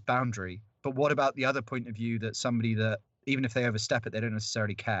overstep this boundary. But what about the other point of view, that somebody that even if they overstep it, they don't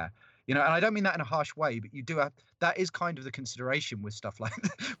necessarily care? And I don't mean that in a harsh way, but you do have, that is kind of the consideration with stuff like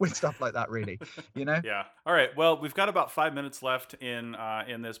that, really. Yeah. All right. Well, we've got about 5 minutes left in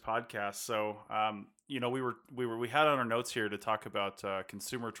this podcast, so we had on our notes here to talk about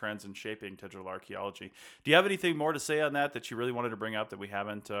consumer trends and shaping digital archaeology. Do you have anything more to say on that you really wanted to bring up that we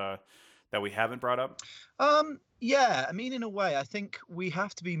haven't brought up? Yeah. I mean, in a way, I think we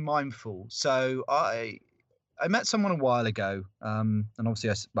have to be mindful. So I met someone a while ago, and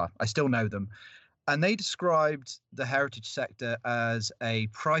obviously I still know them, and they described the heritage sector as a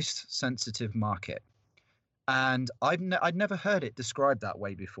price-sensitive market. And I'd never heard it described that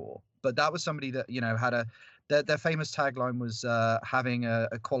way before. But that was somebody that had their famous tagline was having a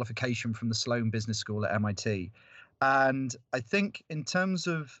qualification from the Sloan Business School at MIT. And I think in terms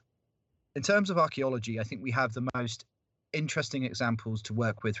of archaeology, I think we have the most interesting examples to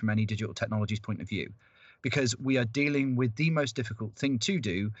work with from any digital technologies point of view, because we are dealing with the most difficult thing to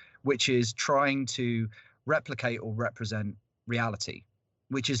do, which is trying to replicate or represent reality,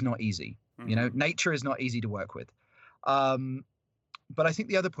 which is not easy. Nature is not easy to work with. But I think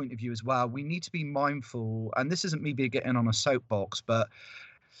the other point of view as well, we need to be mindful, and this isn't me getting on a soapbox, but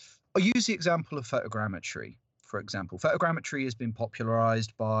I'll use the example of photogrammetry. For example, photogrammetry has been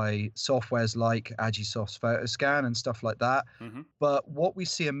popularized by softwares like Agisoft's PhotoScan and stuff like that. But what we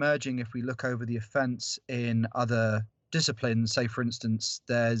see emerging, if we look over the fence in other disciplines, say for instance,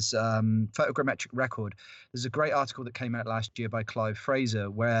 there's photogrammetric record. There's a great article that came out last year by Clive Fraser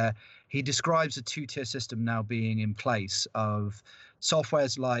where he describes a two-tier system now being in place of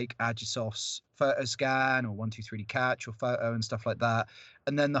softwares like Agisoft's PhotoScan or 123D Catch or Photo and stuff like that,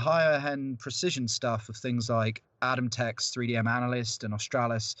 and then the higher-end precision stuff of things like AtomText, 3DM Analyst, and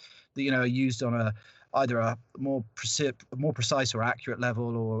Australis that are used on either a more precise or accurate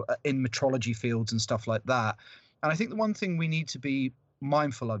level or in metrology fields and stuff like that. And I think the one thing we need to be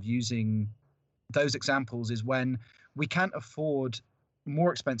mindful of using those examples is when we can't afford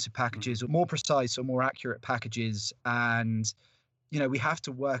more expensive packages or more precise or more accurate packages, and we have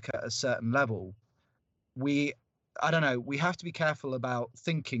to work at a certain level. We have to be careful about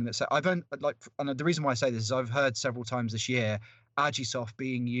thinking that. And the reason why I say this is I've heard several times this year Agisoft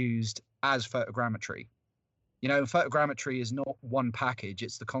being used as photogrammetry. Photogrammetry is not one package.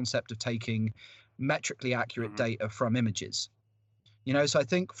 It's the concept of taking metrically accurate data from images. So I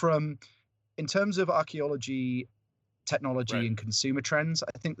think in terms of archaeology, technology, and consumer trends,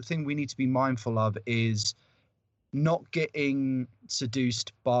 I think the thing we need to be mindful of is not getting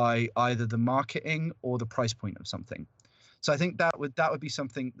seduced by either the marketing or the price point of something. So I think that would be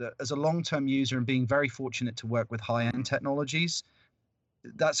something that, as a long-term user and being very fortunate to work with high-end technologies,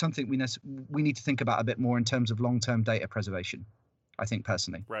 that's something we need to think about a bit more in terms of long-term data preservation, I think,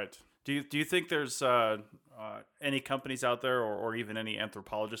 personally. Right. Do you think there's any companies out there or even any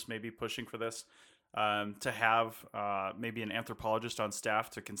anthropologists maybe pushing for this, to have maybe an anthropologist on staff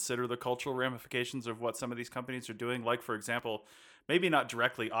to consider the cultural ramifications of what some of these companies are doing? Like, for example, maybe not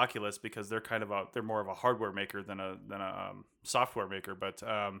directly Oculus, because they're more of a hardware maker than a software maker, but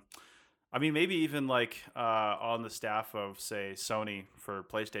maybe even like on the staff of, say, Sony for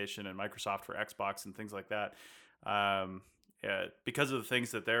PlayStation and Microsoft for Xbox and things like that, because of the things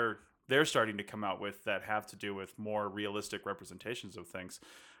that they're starting to come out with that have to do with more realistic representations of things.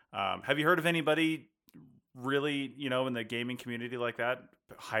 Have you heard of anybody really, in the gaming community like that,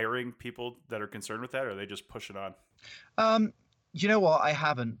 hiring people that are concerned with that, or are they just push it on? You know what? I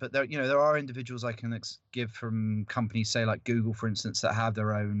haven't, but there are individuals I can give from companies, say like Google, for instance, that have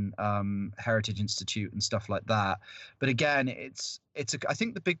their own heritage institute and stuff like that. But again, I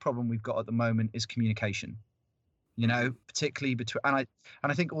think the big problem we've got at the moment is communication. Particularly between, and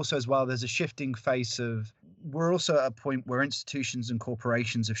I think also as well, there's a shifting face of, we're also at a point where institutions and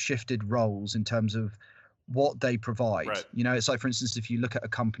corporations have shifted roles in terms of what they provide. Right. It's like, for instance, if you look at a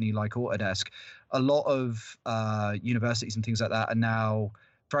company like Autodesk, a lot of universities and things like that are now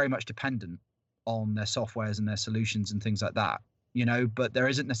very much dependent on their softwares and their solutions and things like that, but there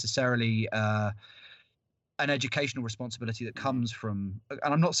isn't necessarily an educational responsibility that comes from, and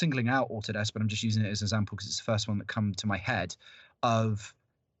I'm not singling out Autodesk, but I'm just using it as an example because it's the first one that come to my head of,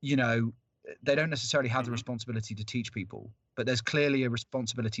 they don't necessarily have the responsibility to teach people, but there's clearly a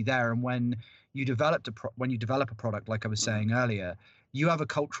responsibility there. And when you develop a product, like I was saying earlier, you have a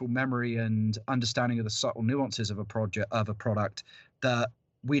cultural memory and understanding of the subtle nuances of a product that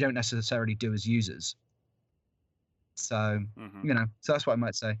we don't necessarily do as users. So, so that's what I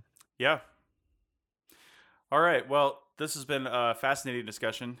might say. Yeah. All right. Well, this has been a fascinating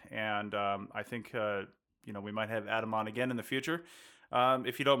discussion, and I think we might have Adam on again in the future,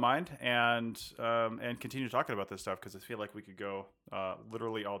 if you don't mind, and continue talking about this stuff, because I feel like we could go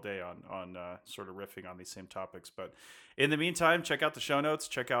literally all day on sort of riffing on these same topics. But in the meantime, check out the show notes.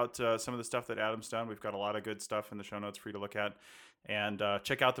 Check out some of the stuff that Adam's done. We've got a lot of good stuff in the show notes for you to look at, and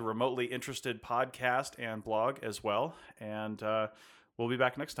check out the Remotely Interested podcast and blog as well. And we'll be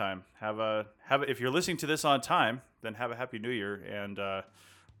back next time. If you're listening to this on time, then have a happy New Year, and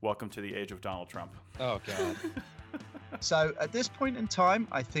welcome to the age of Donald Trump. Oh, God. So at this point in time,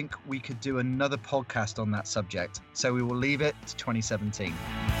 I think we could do another podcast on that subject. So we will leave it to 2017.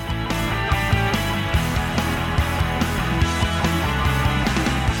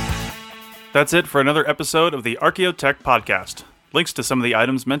 That's it for another episode of the Archaeotech Podcast. Links to some of the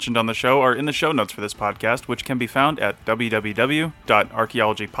items mentioned on the show are in the show notes for this podcast, which can be found at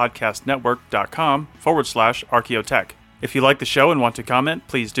www.archaeologypodcastnetwork.com/archaeotech. If you like the show and want to comment,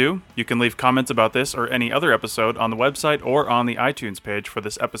 please do. You can leave comments about this or any other episode on the website or on the iTunes page for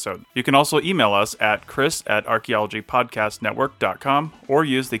this episode. You can also email us at chris@archaeologypodcastnetwork.com or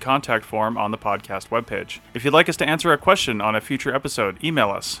use the contact form on the podcast webpage. If you'd like us to answer a question on a future episode, email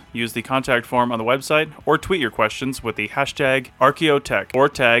us. Use the contact form on the website or tweet your questions with the hashtag Archaeotech or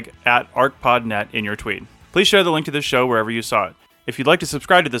tag @ArchPodNet in your tweet. Please share the link to this show wherever you saw it. If you'd like to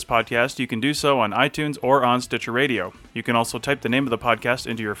subscribe to this podcast, you can do so on iTunes or on Stitcher Radio. You can also type the name of the podcast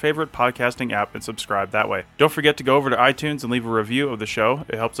into your favorite podcasting app and subscribe that way. Don't forget to go over to iTunes and leave a review of the show.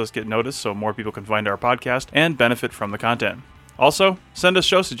 It helps us get noticed so more people can find our podcast and benefit from the content. Also, send us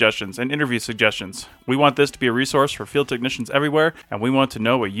show suggestions and interview suggestions. We want this to be a resource for field technicians everywhere, and we want to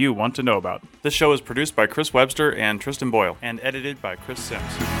know what you want to know about. This show is produced by Chris Webster and Tristan Boyle, and edited by Chris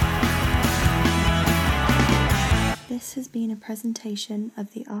Sims. This has been a presentation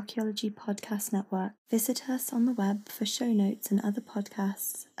of the Archaeology Podcast Network. Visit us on the web for show notes and other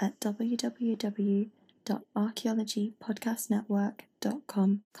podcasts at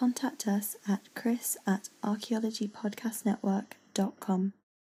www.archaeologypodcastnetwork.com. Contact us at chris@archaeologypodcastnetwork.com.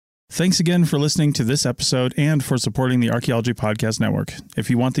 Thanks again for listening to this episode and for supporting the Archaeology Podcast Network. If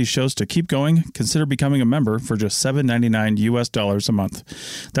you want these shows to keep going, consider becoming a member for just $7.99 US a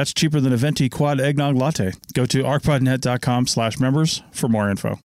month. That's cheaper than a venti quad eggnog latte. Go to arcpodnet.com/members for more info.